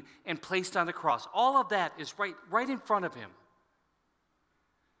 beaten, and placed on the cross, all of that is right in front of him.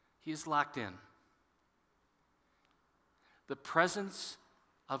 He is locked in. The presence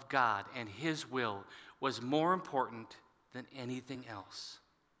of God and his will was more important than anything else.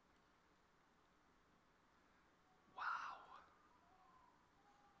 Wow.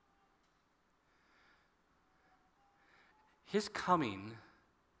 His coming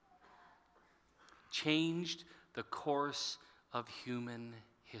changed the course of human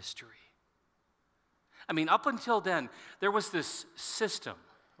history. I mean, up until then, there was this system,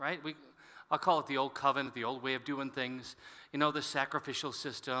 right? I'll call it the old covenant, the old way of doing things, the sacrificial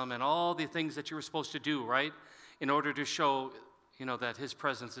system and all the things that you were supposed to do, right? In order to show, that his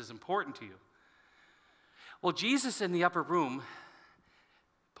presence is important to you. Well, Jesus in the upper room,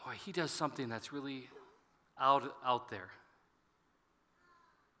 boy, he does something that's really out there.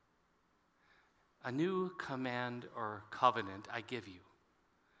 A new command or covenant I give you.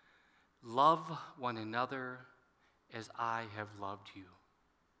 Love one another as I have loved you.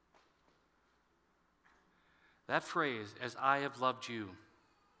 That phrase, as I have loved you,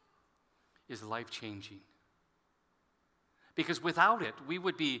 is life-changing. Because without it, we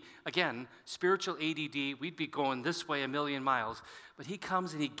would be, again, spiritual ADD, we'd be going this way a million miles. But he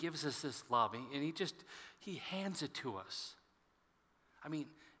comes and he gives us this love, and he hands it to us. I mean,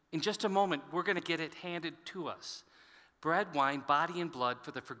 in just a moment, we're going to get it handed to us. Bread, wine, body, and blood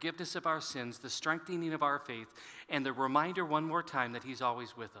for the forgiveness of our sins, the strengthening of our faith, and the reminder one more time that he's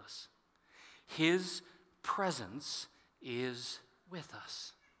always with us. His presence is with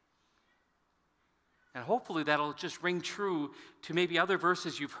us. And hopefully that'll just ring true to maybe other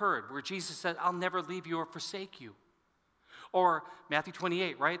verses you've heard where Jesus said, I'll never leave you or forsake you. Or Matthew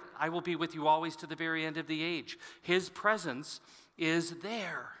 28, right? I will be with you always to the very end of the age. His presence is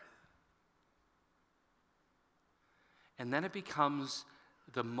there. And then it becomes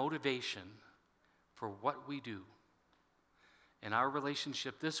the motivation for what we do. In our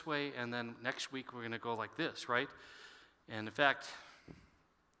relationship this way, and then next week we're going to go like this, right? And in fact,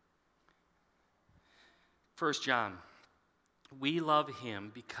 1 John, we love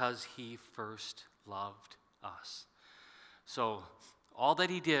him because he first loved us. So all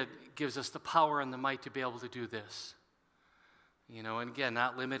that he did gives us the power and the might to be able to do this. And again,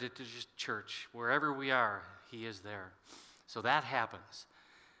 not limited to just church. Wherever we are, he is there. So that happens.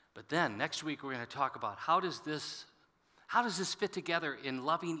 But then next week we're going to talk about how does this fit together in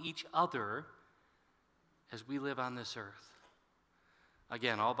loving each other as we live on this earth?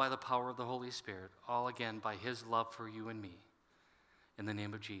 Again, all by the power of the Holy Spirit, all again by his love for you and me. In the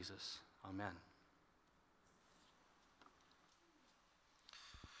name of Jesus, amen.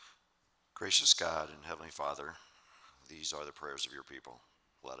 Gracious God and Heavenly Father, these are the prayers of your people.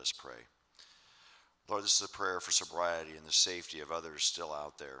 Let us pray. Lord, this is a prayer for sobriety and the safety of others still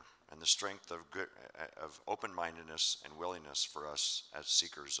out there, and the strength of open-mindedness and willingness for us as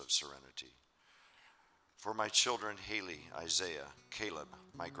seekers of serenity. For my children, Haley, Isaiah, Caleb,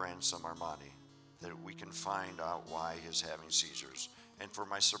 my grandson, Armani, that we can find out why he's having seizures, and for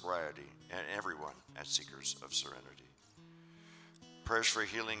my sobriety and everyone at Seekers of Serenity. Prayers for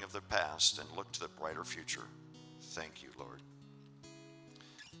healing of the past and look to the brighter future. Thank you, Lord.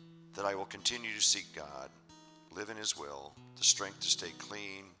 That I will continue to seek God, live in his will, the strength to stay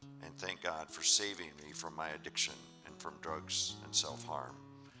clean, and thank God for saving me from my addiction and from drugs and self-harm.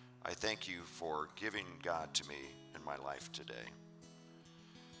 I thank you for giving God to me in my life today.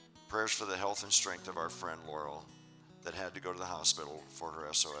 Prayers for the health and strength of our friend Laurel that had to go to the hospital for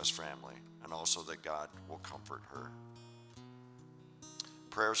her SOS family, and also that God will comfort her.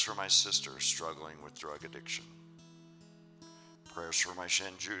 Prayers for my sister struggling with drug addiction. Prayers for my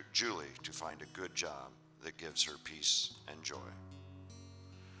Shen Julie to find a good job that gives her peace and joy.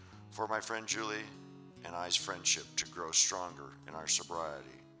 For my friend Julie and I's friendship to grow stronger in our sobriety,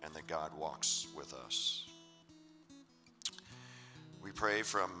 and that God walks with us. We pray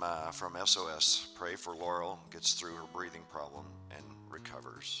from SOS, pray for Laurel, gets through her breathing problem and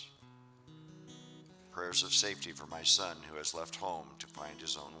recovers. Prayers of safety for my son who has left home to find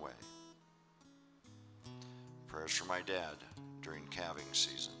his own way. Prayers for my dad during calving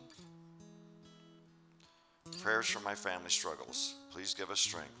season. Prayers for my family struggles. Please give us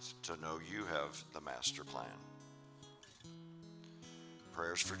strength to know you have the master plan.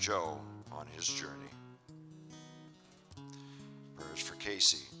 Prayers for Joe on his journey. Prayers for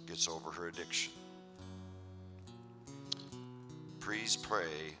Casey, gets over her addiction. Please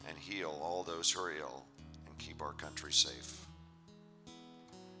pray and heal all those who are ill and keep our country safe.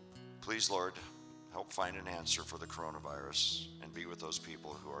 Please, Lord, help find an answer for the coronavirus and be with those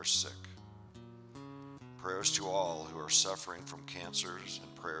people who are sick. Prayers to all who are suffering from cancers,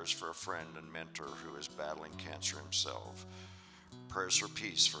 and prayers for a friend and mentor who is battling cancer himself. Prayers for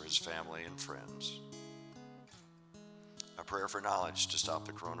peace for his family and friends. A prayer for knowledge to stop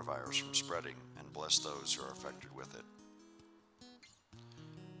the coronavirus from spreading and bless those who are affected with it.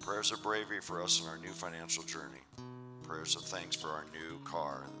 Prayers of bravery for us in our new financial journey. Prayers of thanks for our new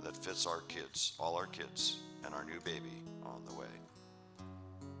car that fits our kids, all our kids, and our new baby on the way.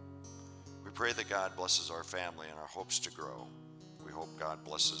 We pray that God blesses our family and our hopes to grow. We hope God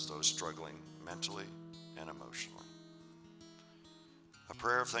blesses those struggling mentally and emotionally. A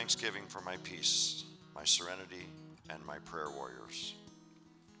prayer of thanksgiving for my peace, my serenity, and my prayer warriors.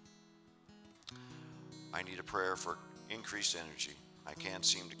 I need a prayer for increased energy. I can't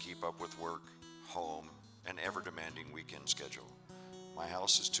seem to keep up with work, home, and ever-demanding weekend schedule. My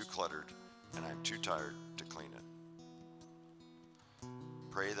house is too cluttered, and I'm too tired to clean it.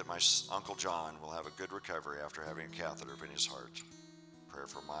 Pray that my Uncle John will have a good recovery after having a catheter in his heart. Prayer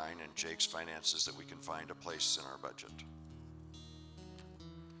for mine and Jake's finances that we can find a place in our budget.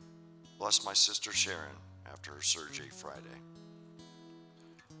 Bless my sister Sharon after her surgery Friday.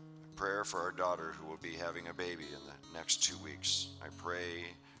 A prayer for our daughter who will be having a baby in the next 2 weeks. I pray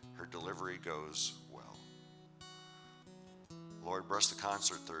her delivery goes well. Lord, bless the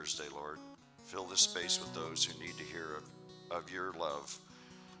concert Thursday, Lord. Fill this space with those who need to hear of your love.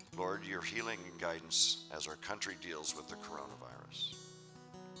 Lord, your healing and guidance as our country deals with the coronavirus.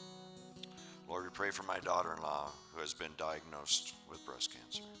 Lord, we pray for my daughter-in-law who has been diagnosed with breast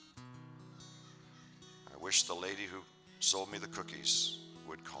cancer. I wish the lady who sold me the cookies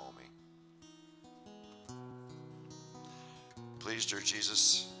would call me. Please, dear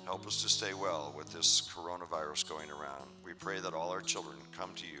Jesus, help us to stay well with this coronavirus going around. We pray that all our children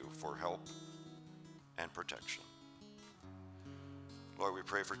come to you for help and protection. Lord, we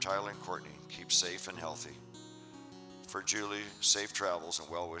pray for Tyler and Courtney, keep safe and healthy. For Julie, safe travels and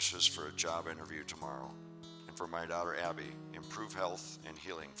well wishes for a job interview tomorrow. And for my daughter Abby, improve health and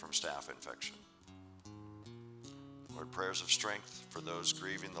healing from staph infection. Lord, prayers of strength for those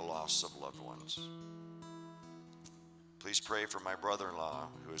grieving the loss of loved ones. Please pray for my brother-in-law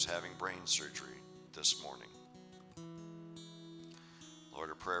who is having brain surgery this morning. Lord,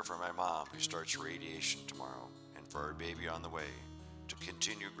 a prayer for my mom who starts radiation tomorrow, and for our baby on the way to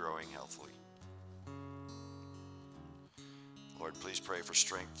continue growing healthily. Lord, please pray for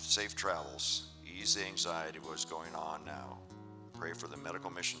strength, safe travels, ease the anxiety of what's going on now. Pray for the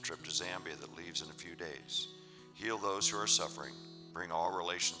medical mission trip to Zambia that leaves in a few days. Heal those who are suffering. Bring all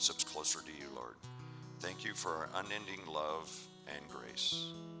relationships closer to you, Lord. Thank you for our unending love and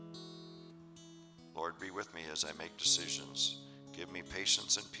grace. Lord, be with me as I make decisions. Give me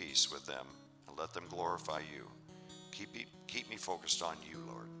patience and peace with them, and let them glorify you. Keep me focused on you,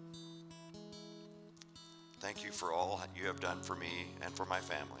 Lord. Thank you for all you have done for me and for my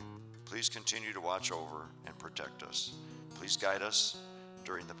family. Please continue to watch over and protect us. Please guide us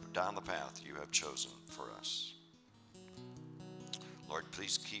down the path you have chosen for us. Lord,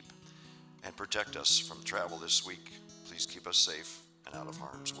 please keep and protect us from travel this week. Please keep us safe and out of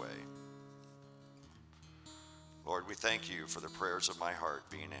harm's way. Lord, we thank you for the prayers of my heart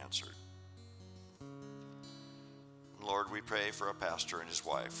being answered. Lord, we pray for a pastor and his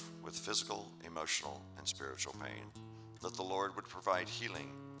wife with physical, emotional, and spiritual pain, that the Lord would provide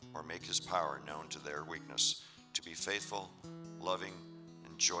healing or make his power known to their weakness, to be faithful, loving,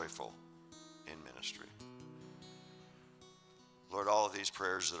 and joyful in ministry. Lord, all of these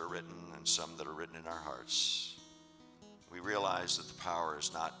prayers that are written and some that are written in our hearts, we realize that the power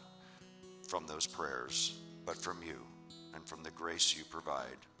is not from those prayers, but from you and from the grace you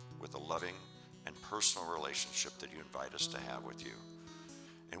provide with a loving and personal relationship that you invite us to have with you.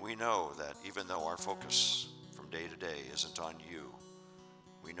 And we know that even though our focus from day to day isn't on you,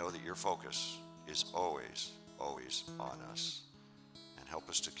 we know that your focus is always, always on us. And help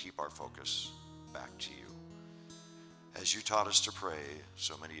us to keep our focus back to you. As you taught us to pray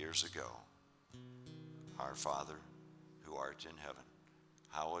so many years ago, Our Father, who art in heaven,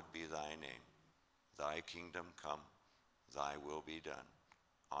 hallowed be thy name. Thy kingdom come, thy will be done,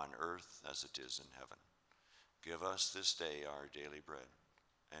 on earth as it is in heaven. Give us this day our daily bread,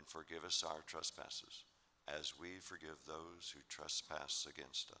 and forgive us our trespasses, as we forgive those who trespass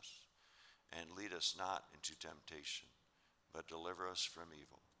against us. And lead us not into temptation, but deliver us from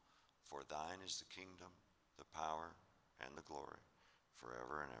evil. For thine is the kingdom, the power, and the glory,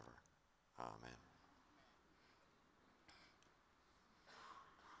 forever and ever. Amen.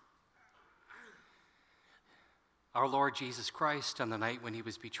 Our Lord Jesus Christ, on the night when he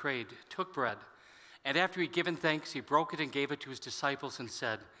was betrayed, took bread, and after he had given thanks, he broke it and gave it to his disciples and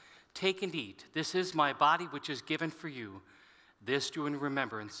said, "Take and eat. This is my body, which is given for you. This do in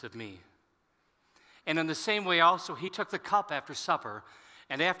remembrance of me." And in the same way also he took the cup after supper,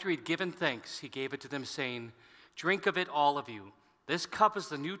 and after he had given thanks, he gave it to them, saying, "Drink of it, all of you. This cup is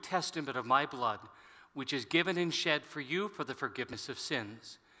the New Testament of my blood, which is given and shed for you for the forgiveness of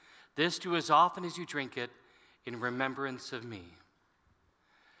sins. This do as often as you drink it in remembrance of me."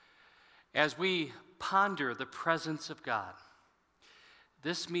 As we ponder the presence of God,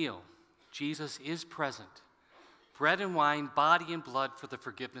 this meal, Jesus is present. Bread and wine, body and blood for the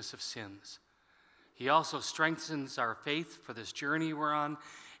forgiveness of sins. He also strengthens our faith for this journey we're on,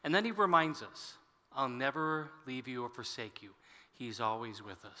 and then he reminds us, "I'll never leave you or forsake you." He's always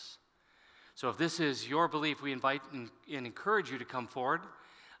with us. So if this is your belief, we invite and encourage you to come forward.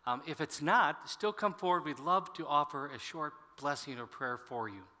 If it's not, still come forward. We'd love to offer a short blessing or prayer for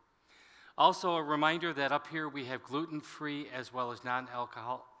you. Also, a reminder that up here we have gluten-free as well as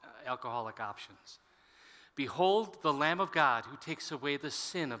non-alcoholic options. Behold the Lamb of God who takes away the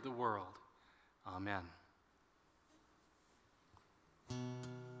sin of the world. Amen.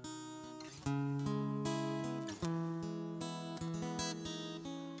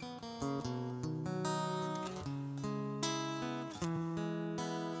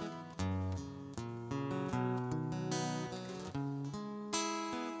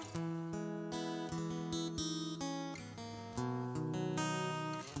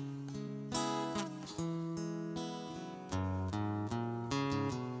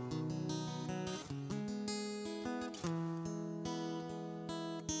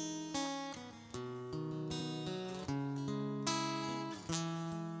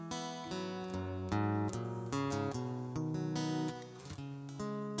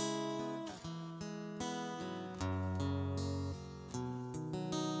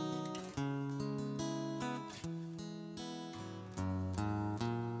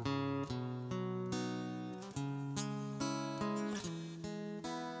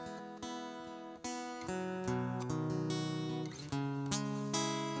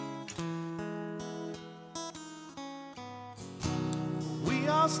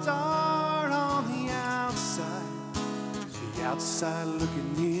 I'll start on the outside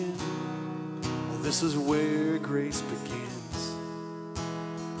looking in. Well, this is where grace begins.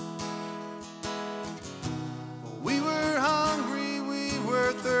 We were hungry, we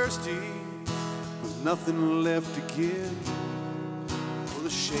were thirsty, with nothing left to give for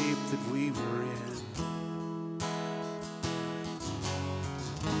the shape that we were in.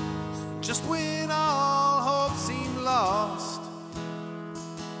 Just when all hope seemed lost,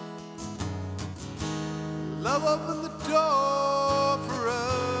 love opened the door for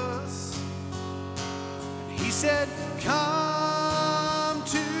us, and he said, "Come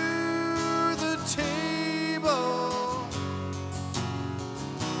to the table,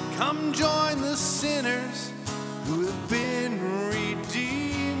 come join the sinners who have been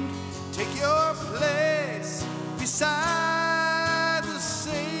redeemed, take your place beside the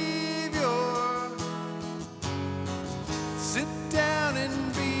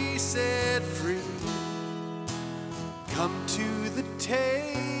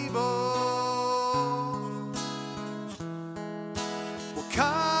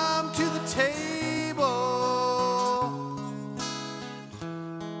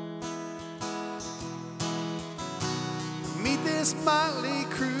this motley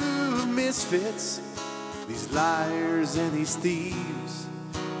crew of misfits, these liars and these thieves,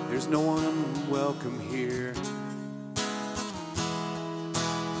 there's no one welcome here.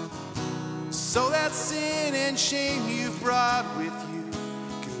 So that sin and shame you've brought with you,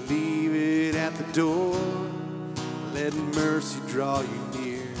 can leave it at the door. Let mercy draw you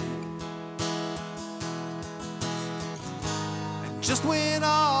near. And just when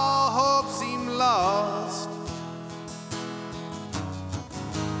all hope seemed lost,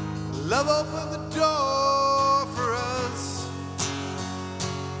 love opened the door for us.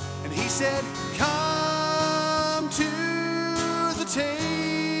 And he said, come to the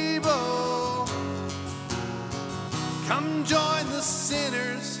table. Come join the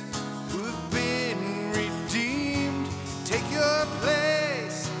sinners who have been redeemed. Take your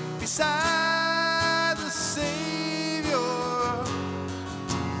place beside the Savior.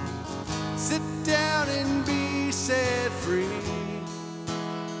 Sit down and be set free.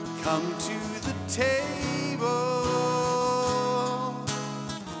 Come to the table.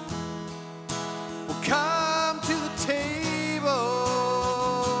 Well, come to the table.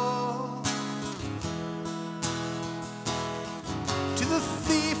 To the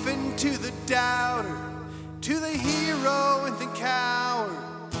thief and to the doubter, to the hero and the coward,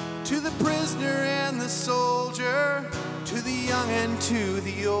 to the prisoner and the soldier, to the young and to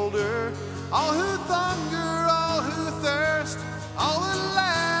the older, all who hunger, all who thirst, all the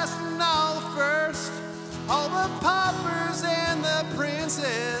last and all the first, all the paupers and the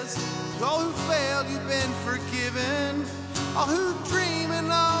princes, all who failed, you've been forgiven, all who dream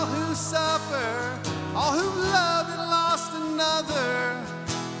and all who suffer, all who loved and lost another,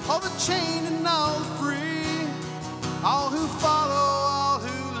 all the chained and all the free, all who follow, all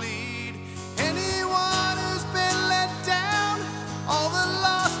who lead, anyone who's been let down, all the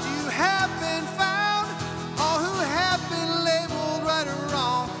lost you have been found, all who have been labeled right or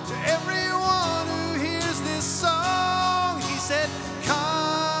wrong, to everyone who hears this song, he said,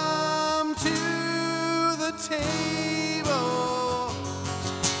 come to the table.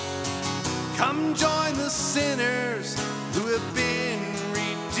 Come join the sinners who have been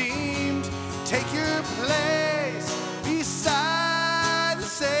redeemed. Take your place beside the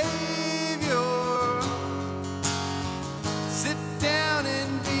Savior. Sit down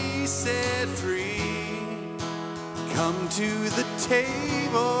and be set free. Come to the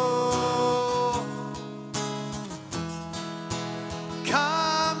table.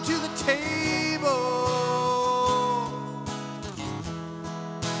 Come to the table.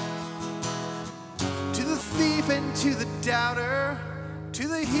 To the thief and to the doubter, to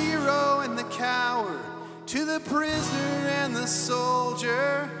the hero and the coward, to the prisoner and the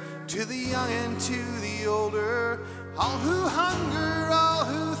soldier, to the young and to the older, all who hunger, all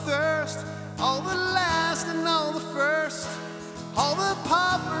who thirst, all the last and all the first, all the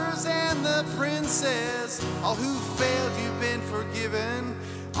paupers and the princes, all who failed, you've been forgiven,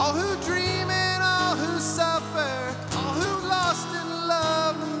 all who dream and all who suffer, all who lost and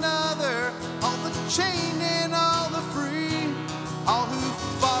loved another, all the chained and all the free, all who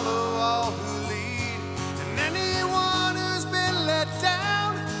follow, all who lead, and anyone who's been let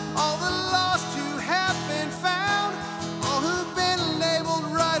down, all the lost who have been found, all who've been labeled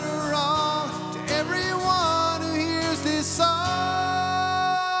right or wrong, to everyone who hears this song,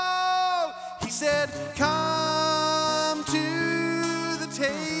 he said, come to the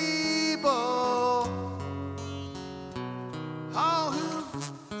table. All who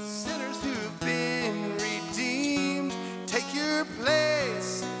sinners who've been redeemed, take your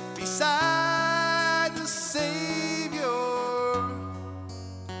place beside the Savior.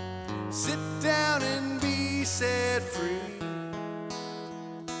 Sit down and be set free.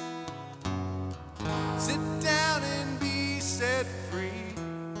 Sit down and be set free.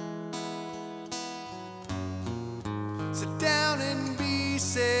 Sit down and be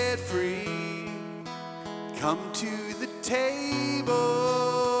set free. Come to the table.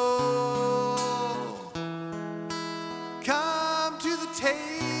 Come to the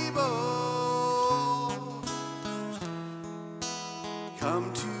table.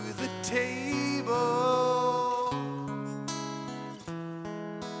 Come to the table.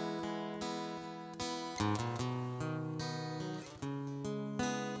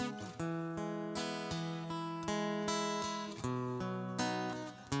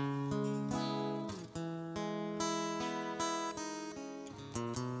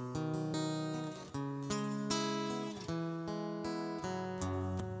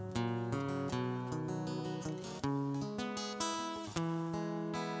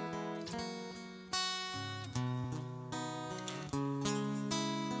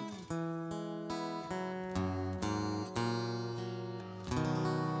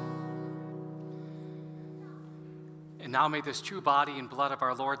 And now may this true body and blood of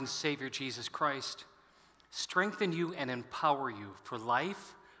our Lord and Savior Jesus Christ strengthen you and empower you for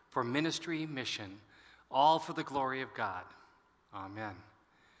life, for ministry, mission, all for the glory of God. Amen.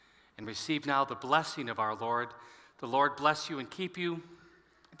 And receive now the blessing of our Lord. The Lord bless you and keep you.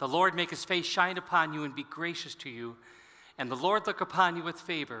 The Lord make his face shine upon you and be gracious to you. And the Lord look upon you with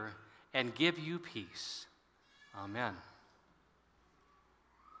favor and give you peace. Amen.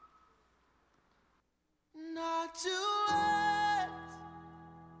 Not to us,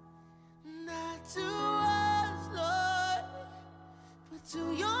 not to us, Lord, but to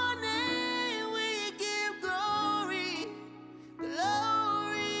your name we give glory,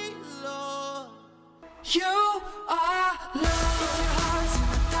 glory, Lord. You are love. If your heart's in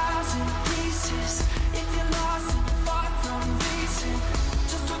 1,000 pieces, if you're lost and far from reason,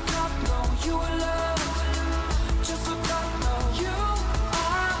 just look up, know you are loved. Just look up, know you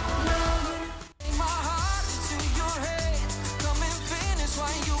are loved. Take my heart into your hands, come and finish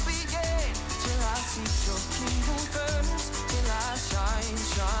what you began. Till I see your kingdom first, till I shine,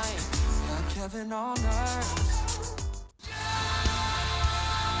 shine like heaven on earth.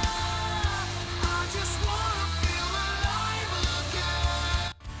 I just wanna feel alive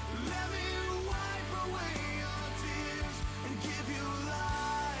again. Let me wipe away your tears and give you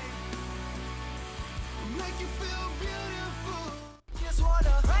life. Make you feel beautiful. Just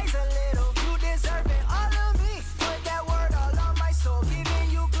wanna praise a little. You deserve it, all of me. Put that word all on my soul, giving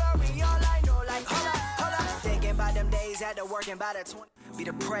you glory. All I know, like hold up. Thinking about them days at the working by the 20. Be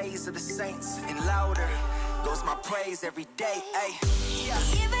the praise of the saints and louder goes my praise every day. Ay. Yeah.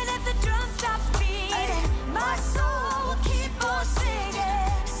 Even if the drum stops beating, my soul will keep on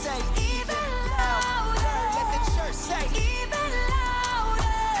singing. Say Even louder. Let the church say Even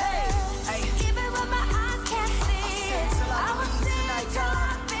louder. Hey. Even when my eyes can't see it, till I I will believe sing tonight, till I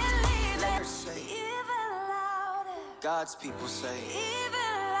God. believe Let her it. say. Even louder. God's people say. Even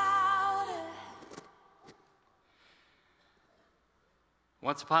louder.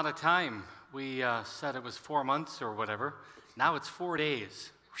 Once upon a time, we said it was 4 months or whatever. Now it's 4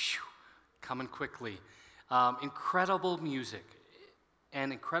 days. Whew, coming quickly. Incredible music,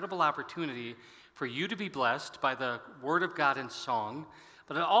 an incredible opportunity for you to be blessed by the Word of God in song,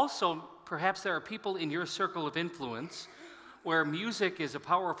 but also perhaps there are people in your circle of influence where music is a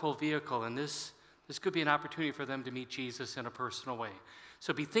powerful vehicle, and this could be an opportunity for them to meet Jesus in a personal way.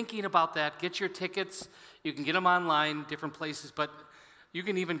 So be thinking about that. Get your tickets. You can get them online, different places, but you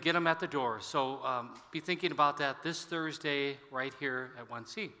can even get them at the door. So be thinking about that this Thursday right here at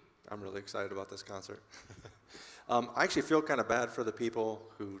 1C. I'm really excited about this concert. I actually feel kind of bad for the people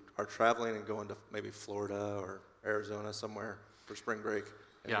who are traveling and going to maybe Florida or Arizona somewhere for spring break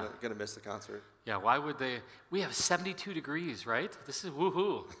and Yeah. going to miss the concert. Yeah, why would they? We have 72 degrees, right? This is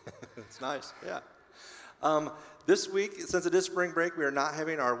woohoo. It's nice, yeah. This week, since it is spring break, we are not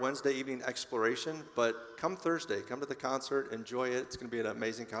having our Wednesday evening exploration, but come Thursday, come to the concert, enjoy it. It's going to be an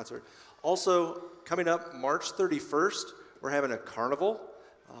amazing concert. Also, coming up March 31st, we're having a carnival.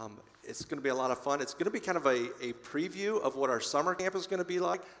 It's going to be a lot of fun. It's going to be kind of a preview of what our summer camp is going to be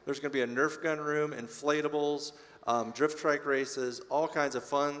like. There's going to be a Nerf gun room, inflatables, drift trike races, all kinds of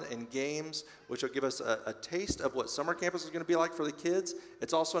fun and games, which will give us a taste of what summer campus is going to be like for the kids.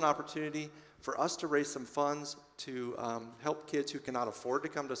 It's also an opportunity for us to raise some funds to help kids who cannot afford to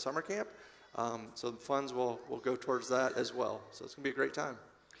come to summer camp. So the funds will go towards that as well. So it's going to be a great time.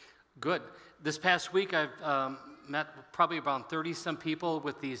 Good. This past week, I've met probably around 30-some people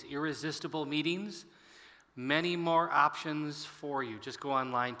with these irresistible meetings. Many more options for you. Just go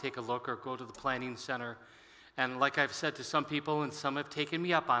online, take a look, or go to the planning center. And like I've said to some people, and some have taken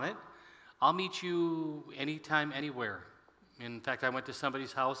me up on it, I'll meet you anytime, anywhere. In fact, I went to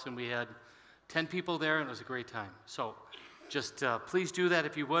somebody's house, and we had 10 people there, and it was a great time. So just please do that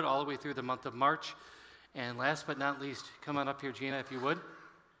if you would, all the way through the month of March. And last but not least, come on up here, Gina, if you would.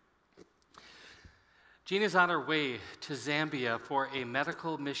 Gina's on her way to Zambia for a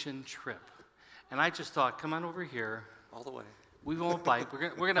medical mission trip. And I just thought, come on over here. All the way. We won't bite.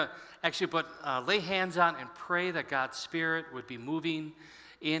 We're gonna actually lay hands on and pray that God's Spirit would be moving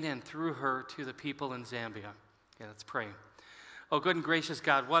in and through her to the people in Zambia. Okay, let's pray. Oh, good and gracious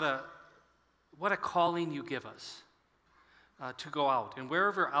God, what a calling you give us to go out. And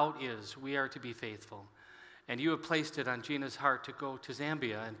wherever out is, we are to be faithful. And you have placed it on Gina's heart to go to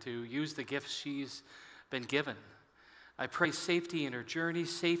Zambia and to use the gifts she's been given. I pray safety in her journey,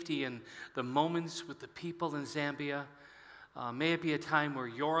 safety in the moments with the people in Zambia. May it be a time where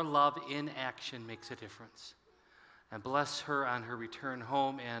your love in action makes a difference. And bless her on her return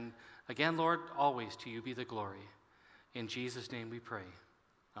home. And again, Lord, always to you be the glory. In Jesus' name we pray.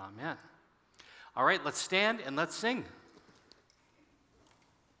 Amen. All right, let's stand and let's sing.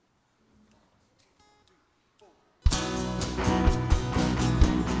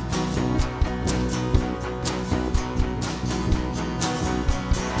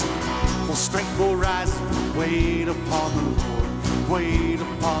 wait upon the Lord. Wait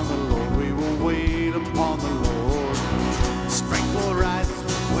upon the Lord. We will wait upon the Lord. Strength will rise as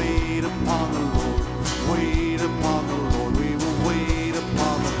we wait upon the Lord. Wait upon the Lord. We will wait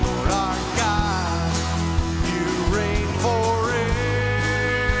upon the Lord. Our God, you reign forever.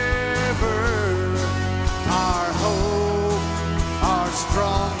 Our hope, our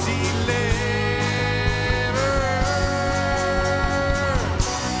strong deliverer.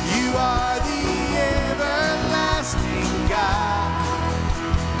 You are the everlasting God.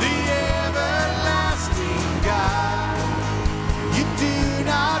 The everlasting God. You do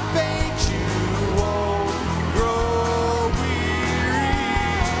not faint, you won't grow weary.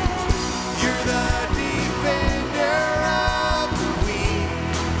 You're the defender of the weak.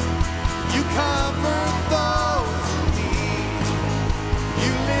 You comfort those who need.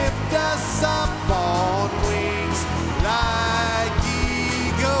 You lift us up on wings like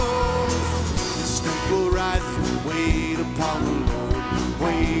eagles. The strength will rise as we wait upon the Lord.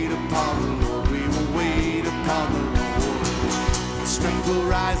 Wait upon the Lord. We will wait upon the Lord. Strength will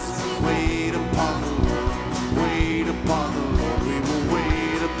rise as we wait upon the Lord. Wait upon the Lord. We will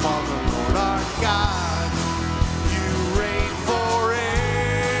wait upon the Lord. Our God, you reign forever.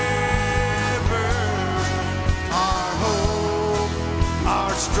 Our hope,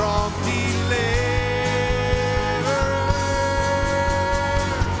 our strong deliverer.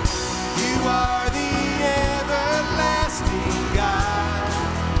 You are the everlasting God.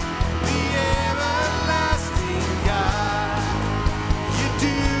 The everlasting God. You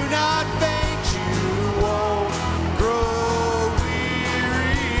do not faint, you won't grow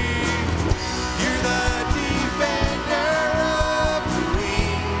weary. You're the defender of the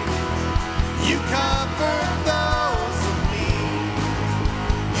weak. You comfort those who need.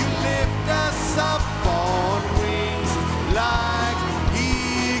 You lift us up on wings like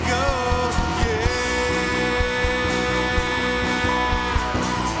eagles. Yeah.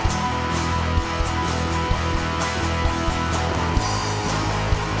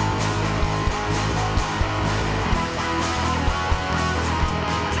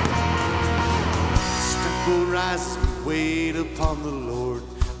 Strength will rise as we wait upon the Lord.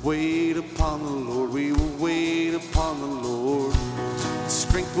 Wait upon the Lord. We will wait upon the Lord.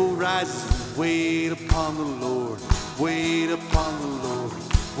 Strength will rise as we wait upon the Lord. Wait upon the Lord.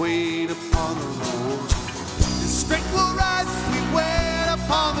 Wait upon the Lord. Strength will rise as we wait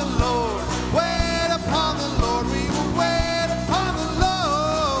upon the Lord. Wait upon the Lord. We will wait upon the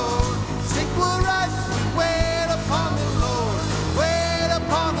Lord. Strength will rise as we wait upon the Lord. Wait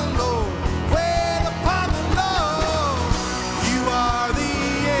upon the Lord. Wait upon the Lord. You are the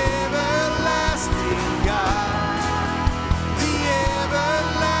everlasting God. The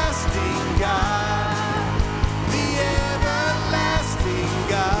everlasting God. The everlasting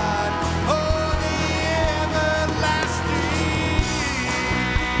God. Oh, the everlasting.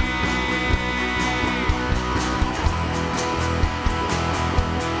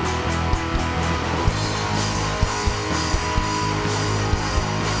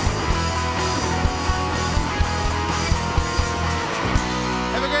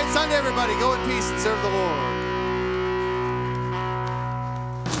 Have a great Sunday, everybody. Go in peace and serve the Lord.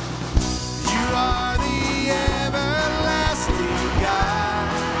 You are the everlasting God.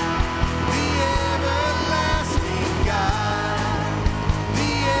 The everlasting God.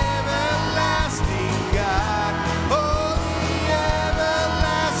 The everlasting God. Oh, the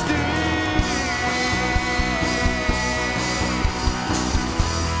everlasting.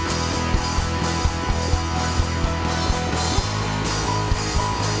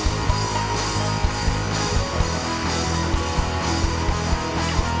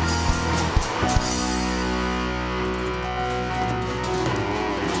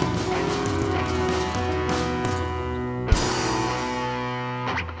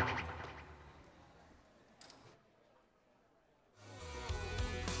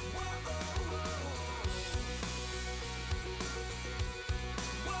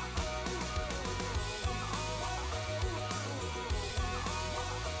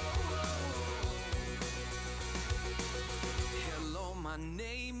 Hello, my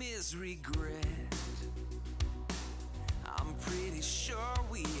name is Regret. I'm pretty sure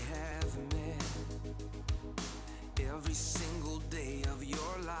we have met. Every single day of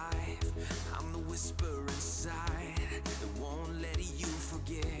your life, I'm the whisper inside that won't let you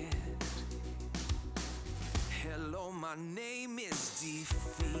forget. Hello, my name is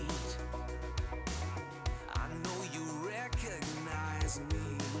Defeat. I know you recognize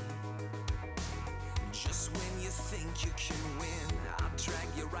me. Just when you think you can win, I'll drag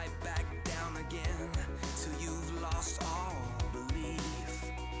you right back down again till you've lost all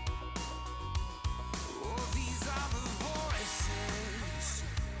belief. Oh, the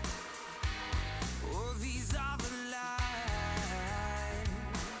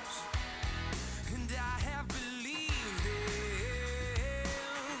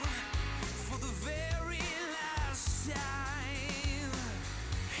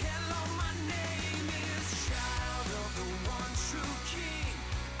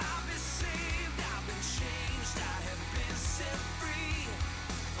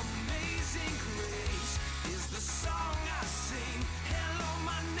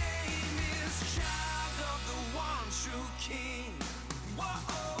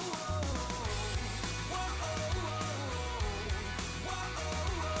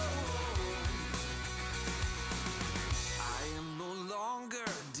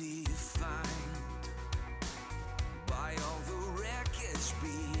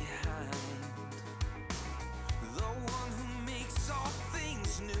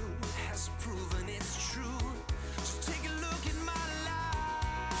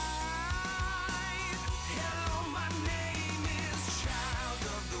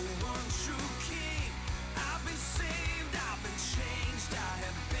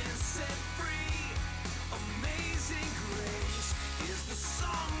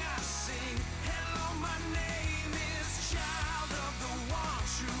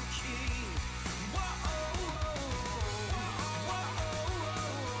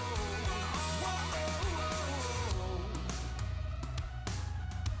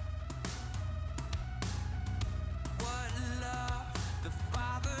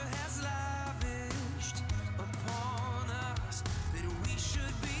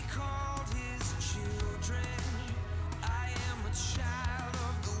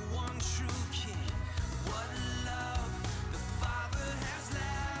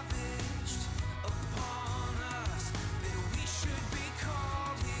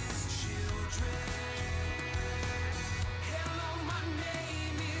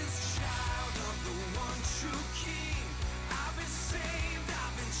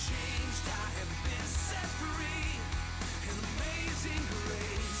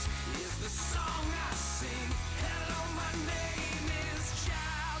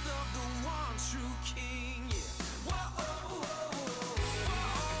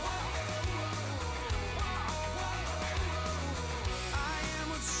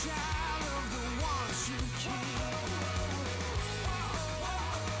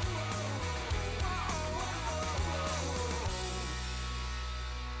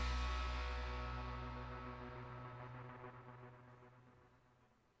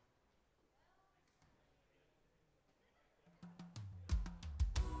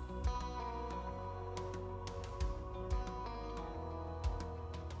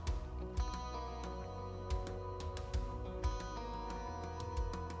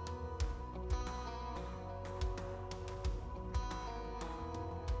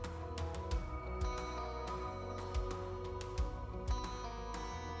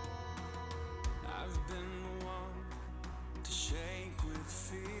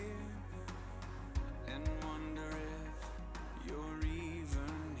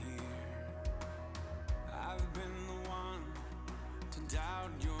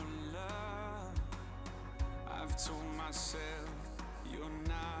told myself you're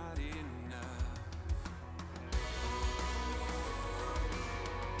not enough.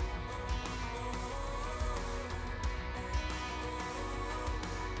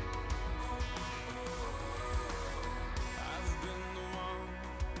 I've been the one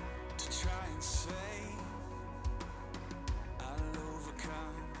to try and say I'll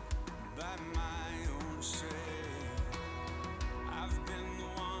overcome by my own strength. I've been the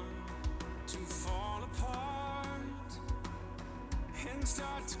one to fall apart and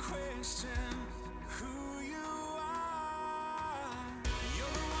start to question who you are.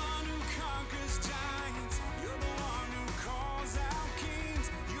 You're the one who conquers giants. You're the one who calls out kings.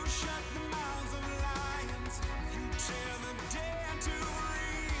 You shut the mouths of lions. You tear the dead to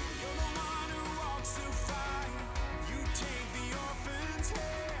breathe. You're the one who walks through fire. You take the orphan's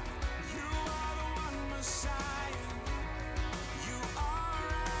hair. You are the one Messiah. You are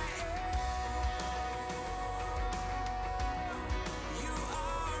I am. You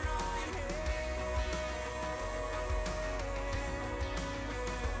are I am.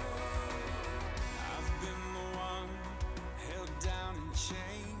 I've been the one held down in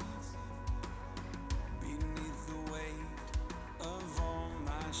chains beneath the weight of all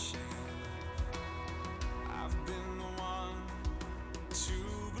my shame. I've been the one to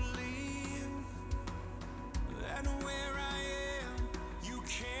believe that where I am, you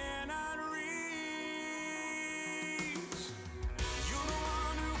cannot reach. You're the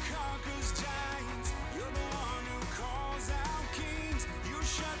one who conquers giants. You're the one who calls out kings. You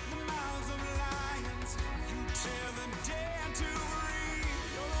shut the mouths of lions. You tear the dead to breathe.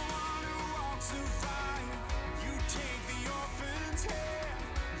 You're the one who walks through fire. You take the orphan's hair.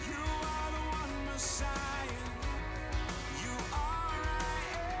 You are the one Messiah. You are I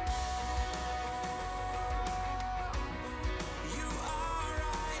am. You are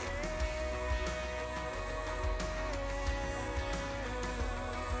I am.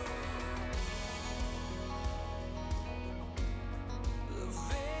 The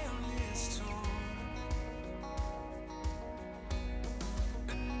veil is torn,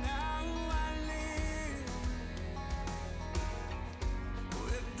 and now I live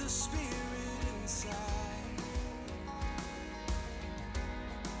with the Spirit inside.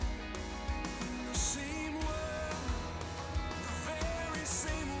 In the same world, the very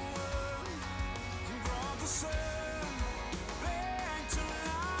same world, brought the sun back to life.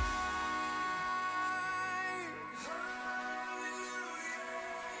 Hallelujah,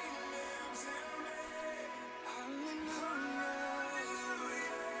 He lives in me. Hallelujah,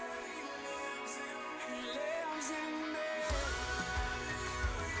 He lives in me. He lives in me.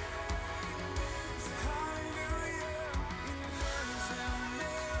 Hallelujah, He lives in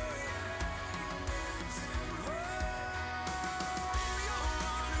me. You're the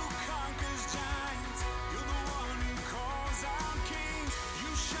one who conquers giants. You're the one who calls out kings.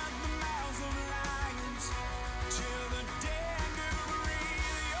 You shut the mouths of lions till the dead do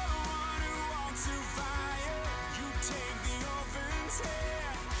breathe. You're the one who walks through fire. You take the orphan's hair.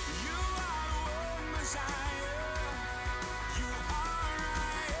 You are the one Messiah. You are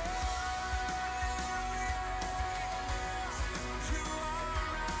I am. You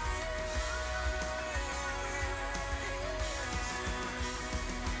are I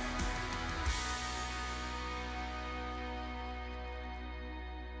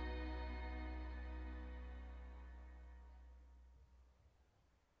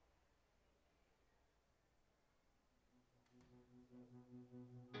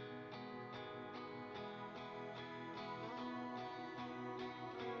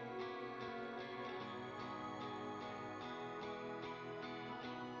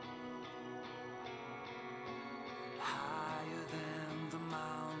higher than the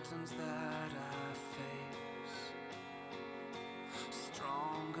mountains that I face,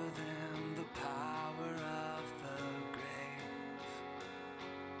 stronger than the power of the grave,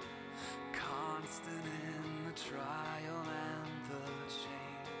 constant in the trial and the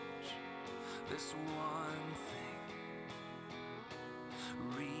change. This one thing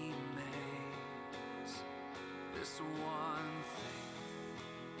remains. This one thing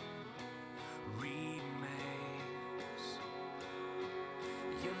remains.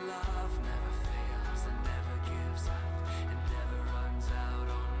 Your love never fails and never gives up. It never runs out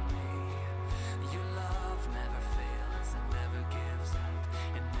on me. Your love never fails and never gives up.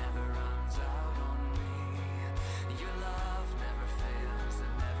 It never runs out on me. Your love never fails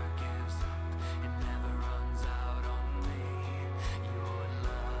and never gives up. It never runs out on me. Your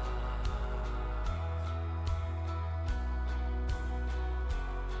love.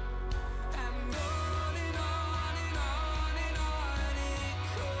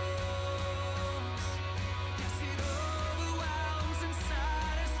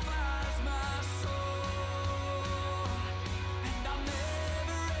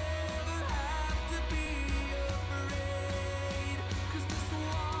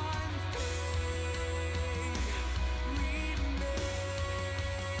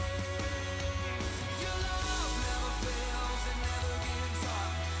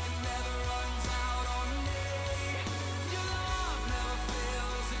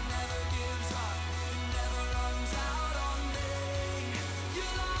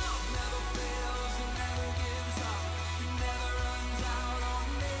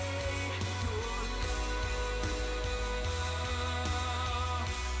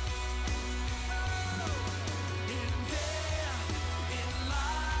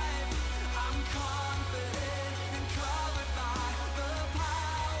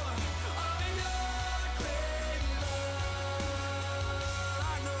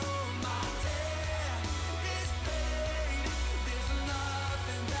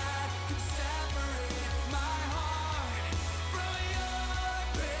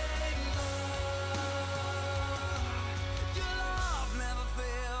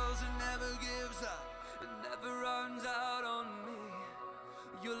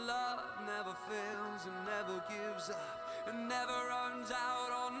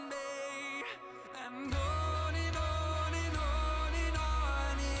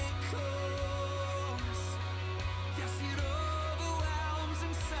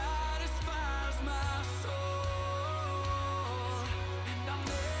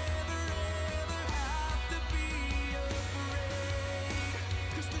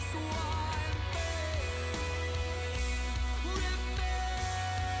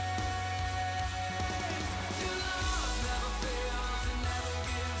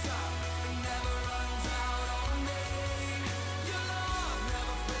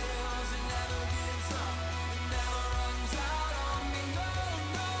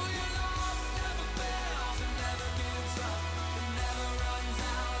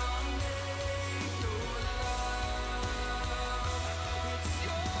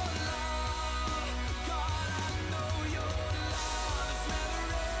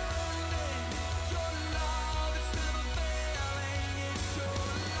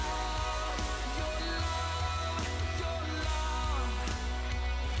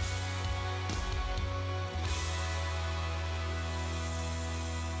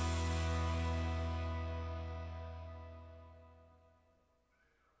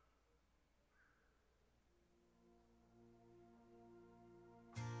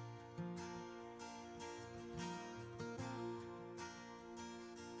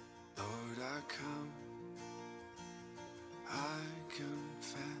 come, I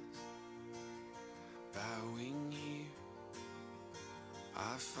confess, bowing here,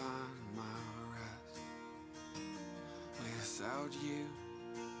 I find my rest. Without you,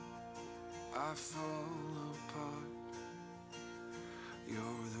 I fall apart.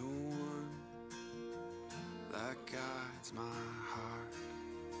 You're the one that guides my heart.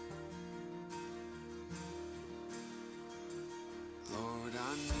 Lord,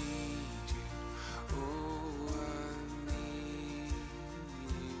 I need you. Oh, I need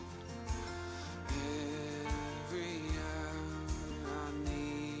you. Every hour I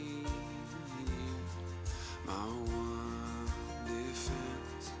need you. My one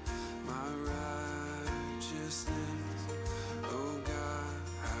defense, my righteousness. Oh God,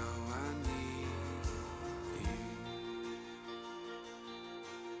 how I need you.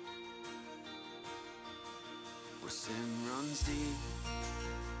 Where sin runs deep,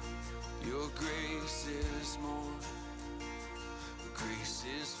 your grace is more. Where grace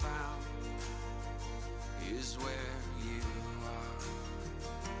is found is where you are.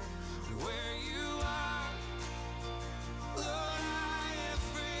 Where you are, Lord, I am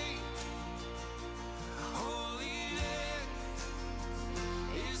free. Holiness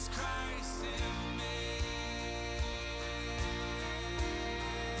is Christ in me.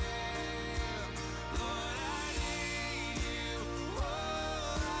 Lord, I need you. Oh,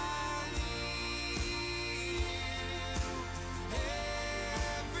 I need you.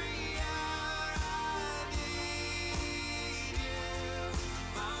 Every hour I need you.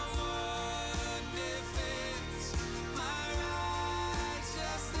 My one defense, my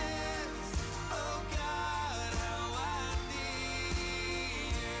righteousness. Oh God, how I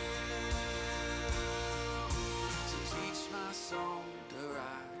need you. So teach my soul to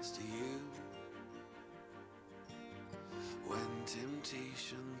rise to you. When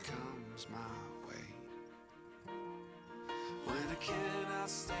temptation comes my way, when I cannot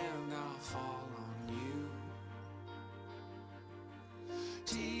stand, I'll fall on you.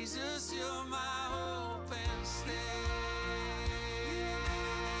 Jesus, you're my hope and stay.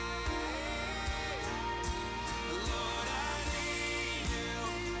 Lord, I need you.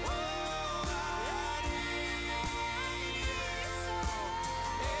 Oh, I need you.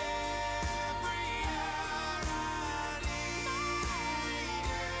 Every hour I need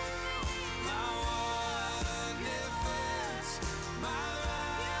you. My one defense, my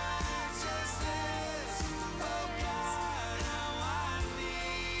righteousness. Oh God, how I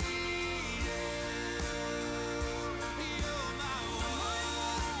need you. You're my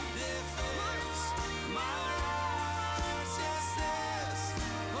one defense, my righteousness.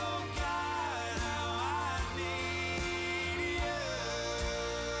 Oh God, how I need you.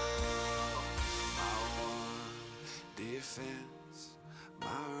 My one defense,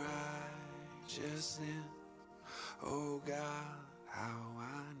 my righteousness. Oh God, how I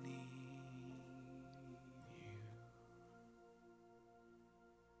need you.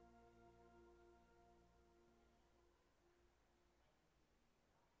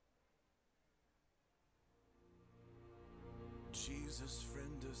 Jesus,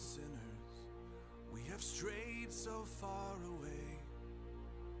 friend of sinners, we have strayed so far away.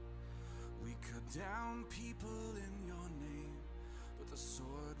 We cut down people in your name, but the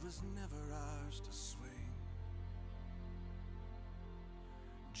sword was never ours to swing.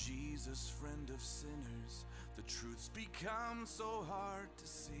 Jesus, friend of sinners, the truth's become so hard to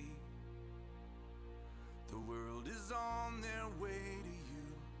see. The world is on their way to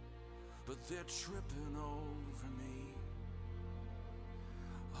you, but they're tripping over me.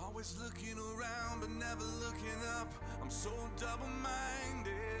 Always looking around but never looking up. I'm so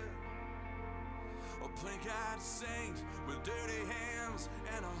double-minded. A plain-eyed saint with dirty hands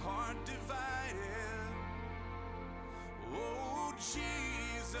and a heart divided. Oh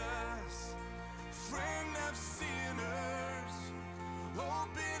Jesus, friend of sinners,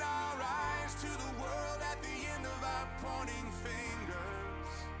 open our eyes to the world at the end of our pointing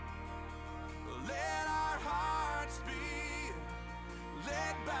fingers. Let our hearts be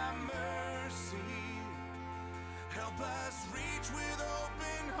led by mercy. Help us reach with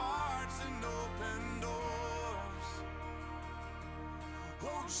open hearts and open doors.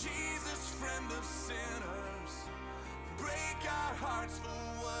 Oh Jesus, friend of sinners, break our hearts for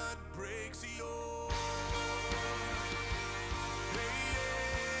what breaks yours.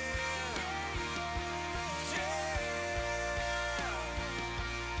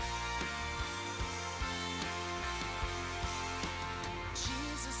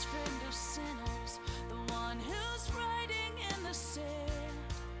 Jesus, friend of sinners, the one who's writing in the sand,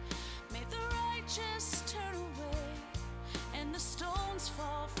 made the righteous turn away and the stones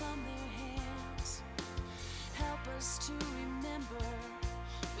fall from their hands.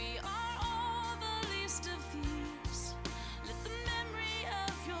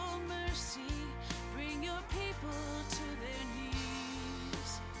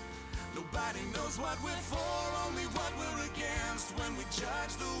 Nobody knows what we're for, only what we're against when we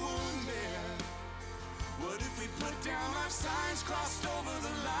judge the wounded. What if we put down our signs, crossed over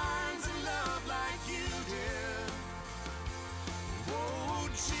the lines, and love like you did? Oh,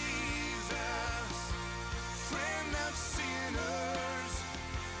 Jesus, friend of sinners,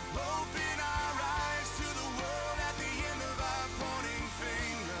 open our eyes to the world at the end of our pointing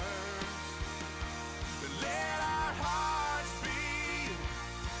fingers. Let our hearts be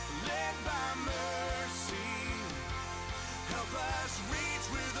led by mercy. Help us reach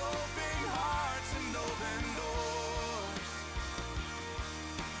with open hearts and open doors.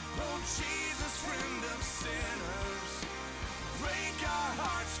 Oh, Jesus, friend of sinners, break our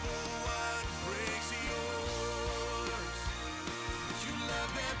hearts for what breaks yours. You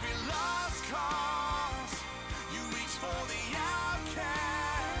love every lost cause. You reach for the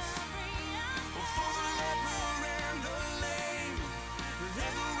outcast, for the leper and the lame.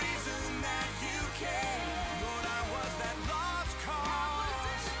 They're the reason that you came. Lord, I was that lost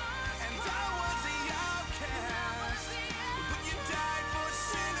cause, and I was the outcast. But you died for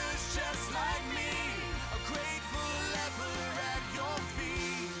sinners just like me, a grateful leper at your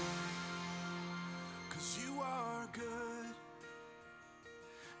feet. 'Cause you are good,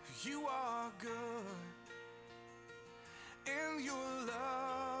 you are good, and your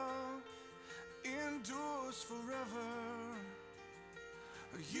love endures forever.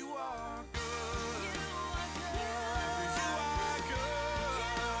 You are good. You are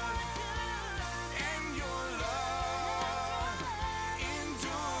good, and your love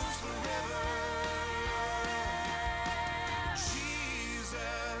endures forever.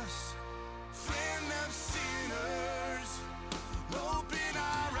 Jesus, friend of sinners, open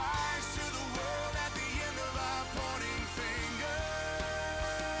our eyes to the world at the end of our pointing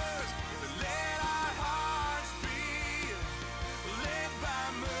fingers. Let our hearts be led by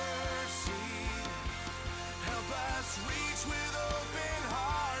mercy. Help us reach with open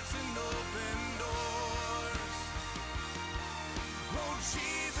hearts and open doors. Oh,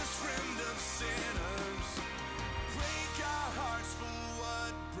 Jesus, friend of sinners, break our hearts for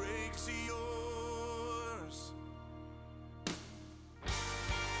what breaks yours.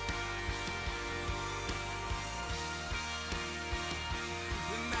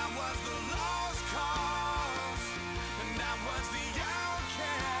 And I was the lost cause, and I was the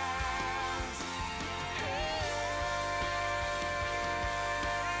outcast.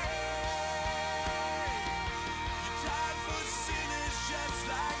 You died for sinners just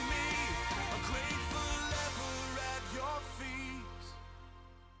like me, a grateful leper at your feet.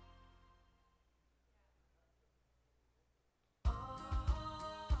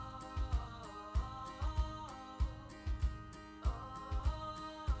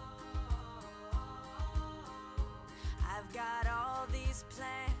 I've got all these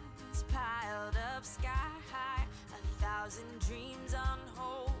plans piled up sky high, 1,000 dreams on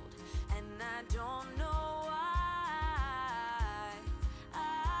hold, and I don't know why. I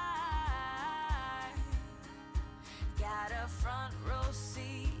got a front row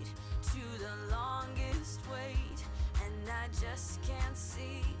seat to the longest wait, and I just can't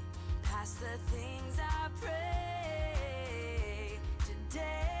see past the things I pray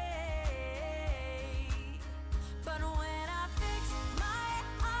today. But when I fix my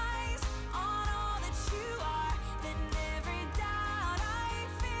eyes on all that you are, then every doubt I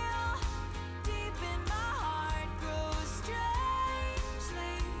feel deep in my heart grows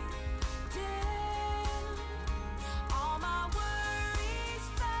strangely dim. All my worries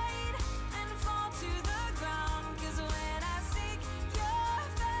fade and fall to the ground, 'cause when I seek your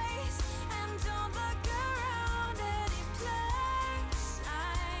face and don't look around, any place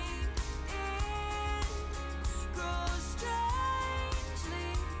I'm in grows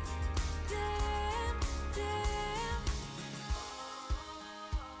strangely dim, dim.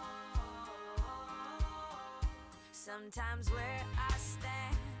 Sometimes where I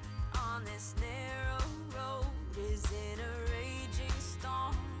stand on this narrow road is in a raging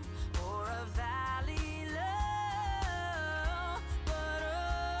storm or a valley